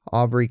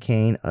 Aubrey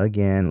Kane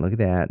again, look at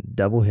that,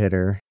 double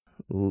hitter,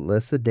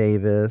 Lissa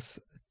Davis,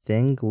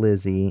 Thing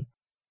Glizzy,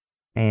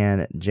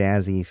 and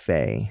Jazzy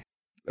Faye.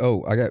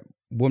 Oh, I got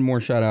one more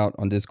shout out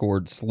on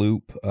Discord,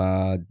 Sloop.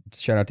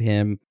 Shout out to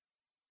him.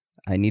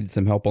 I needed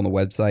some help on the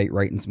website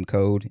writing some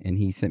code, and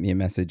he sent me a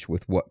message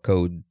with what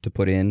code to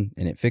put in,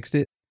 and it fixed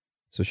it.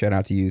 So shout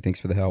out to you. Thanks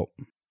for the help.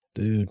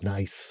 Dude,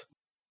 nice.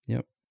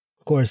 Yep.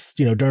 Of course,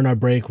 during our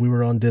break, we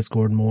were on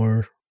Discord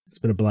more. It's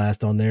been a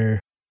blast on there.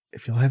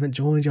 If y'all haven't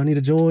joined, y'all need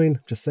to join.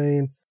 Just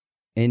saying.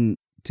 And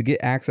to get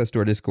access to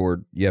our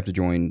Discord, you have to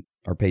join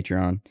our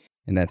Patreon,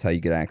 and that's how you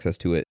get access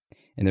to it.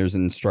 And there's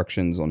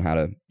instructions on how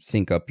to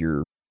sync up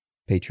your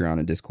Patreon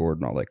and Discord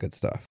and all that good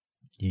stuff.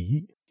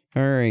 Yeah.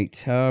 All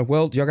right.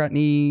 Well, do y'all got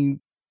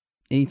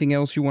anything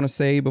else you want to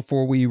say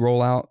before we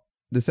roll out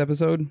this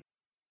episode?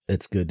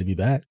 It's good to be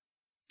back.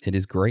 It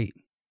is great.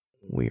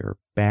 We are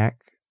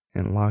back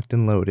and locked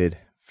and loaded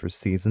for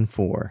season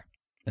 4.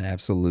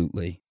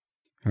 Absolutely.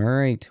 All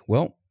right.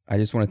 Well, I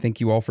just want to thank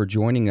you all for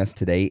joining us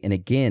today. And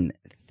again,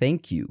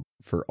 thank you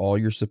for all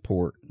your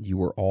support.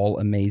 You are all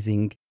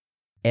amazing.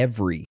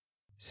 Every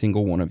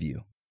single one of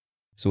you.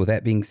 So with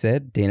that being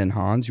said, Dan and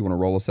Hans, you want to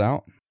roll us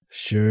out?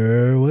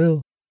 Sure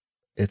will.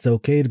 It's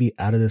okay to be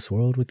out of this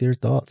world with your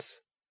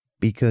thoughts.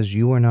 Because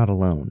you are not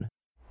alone.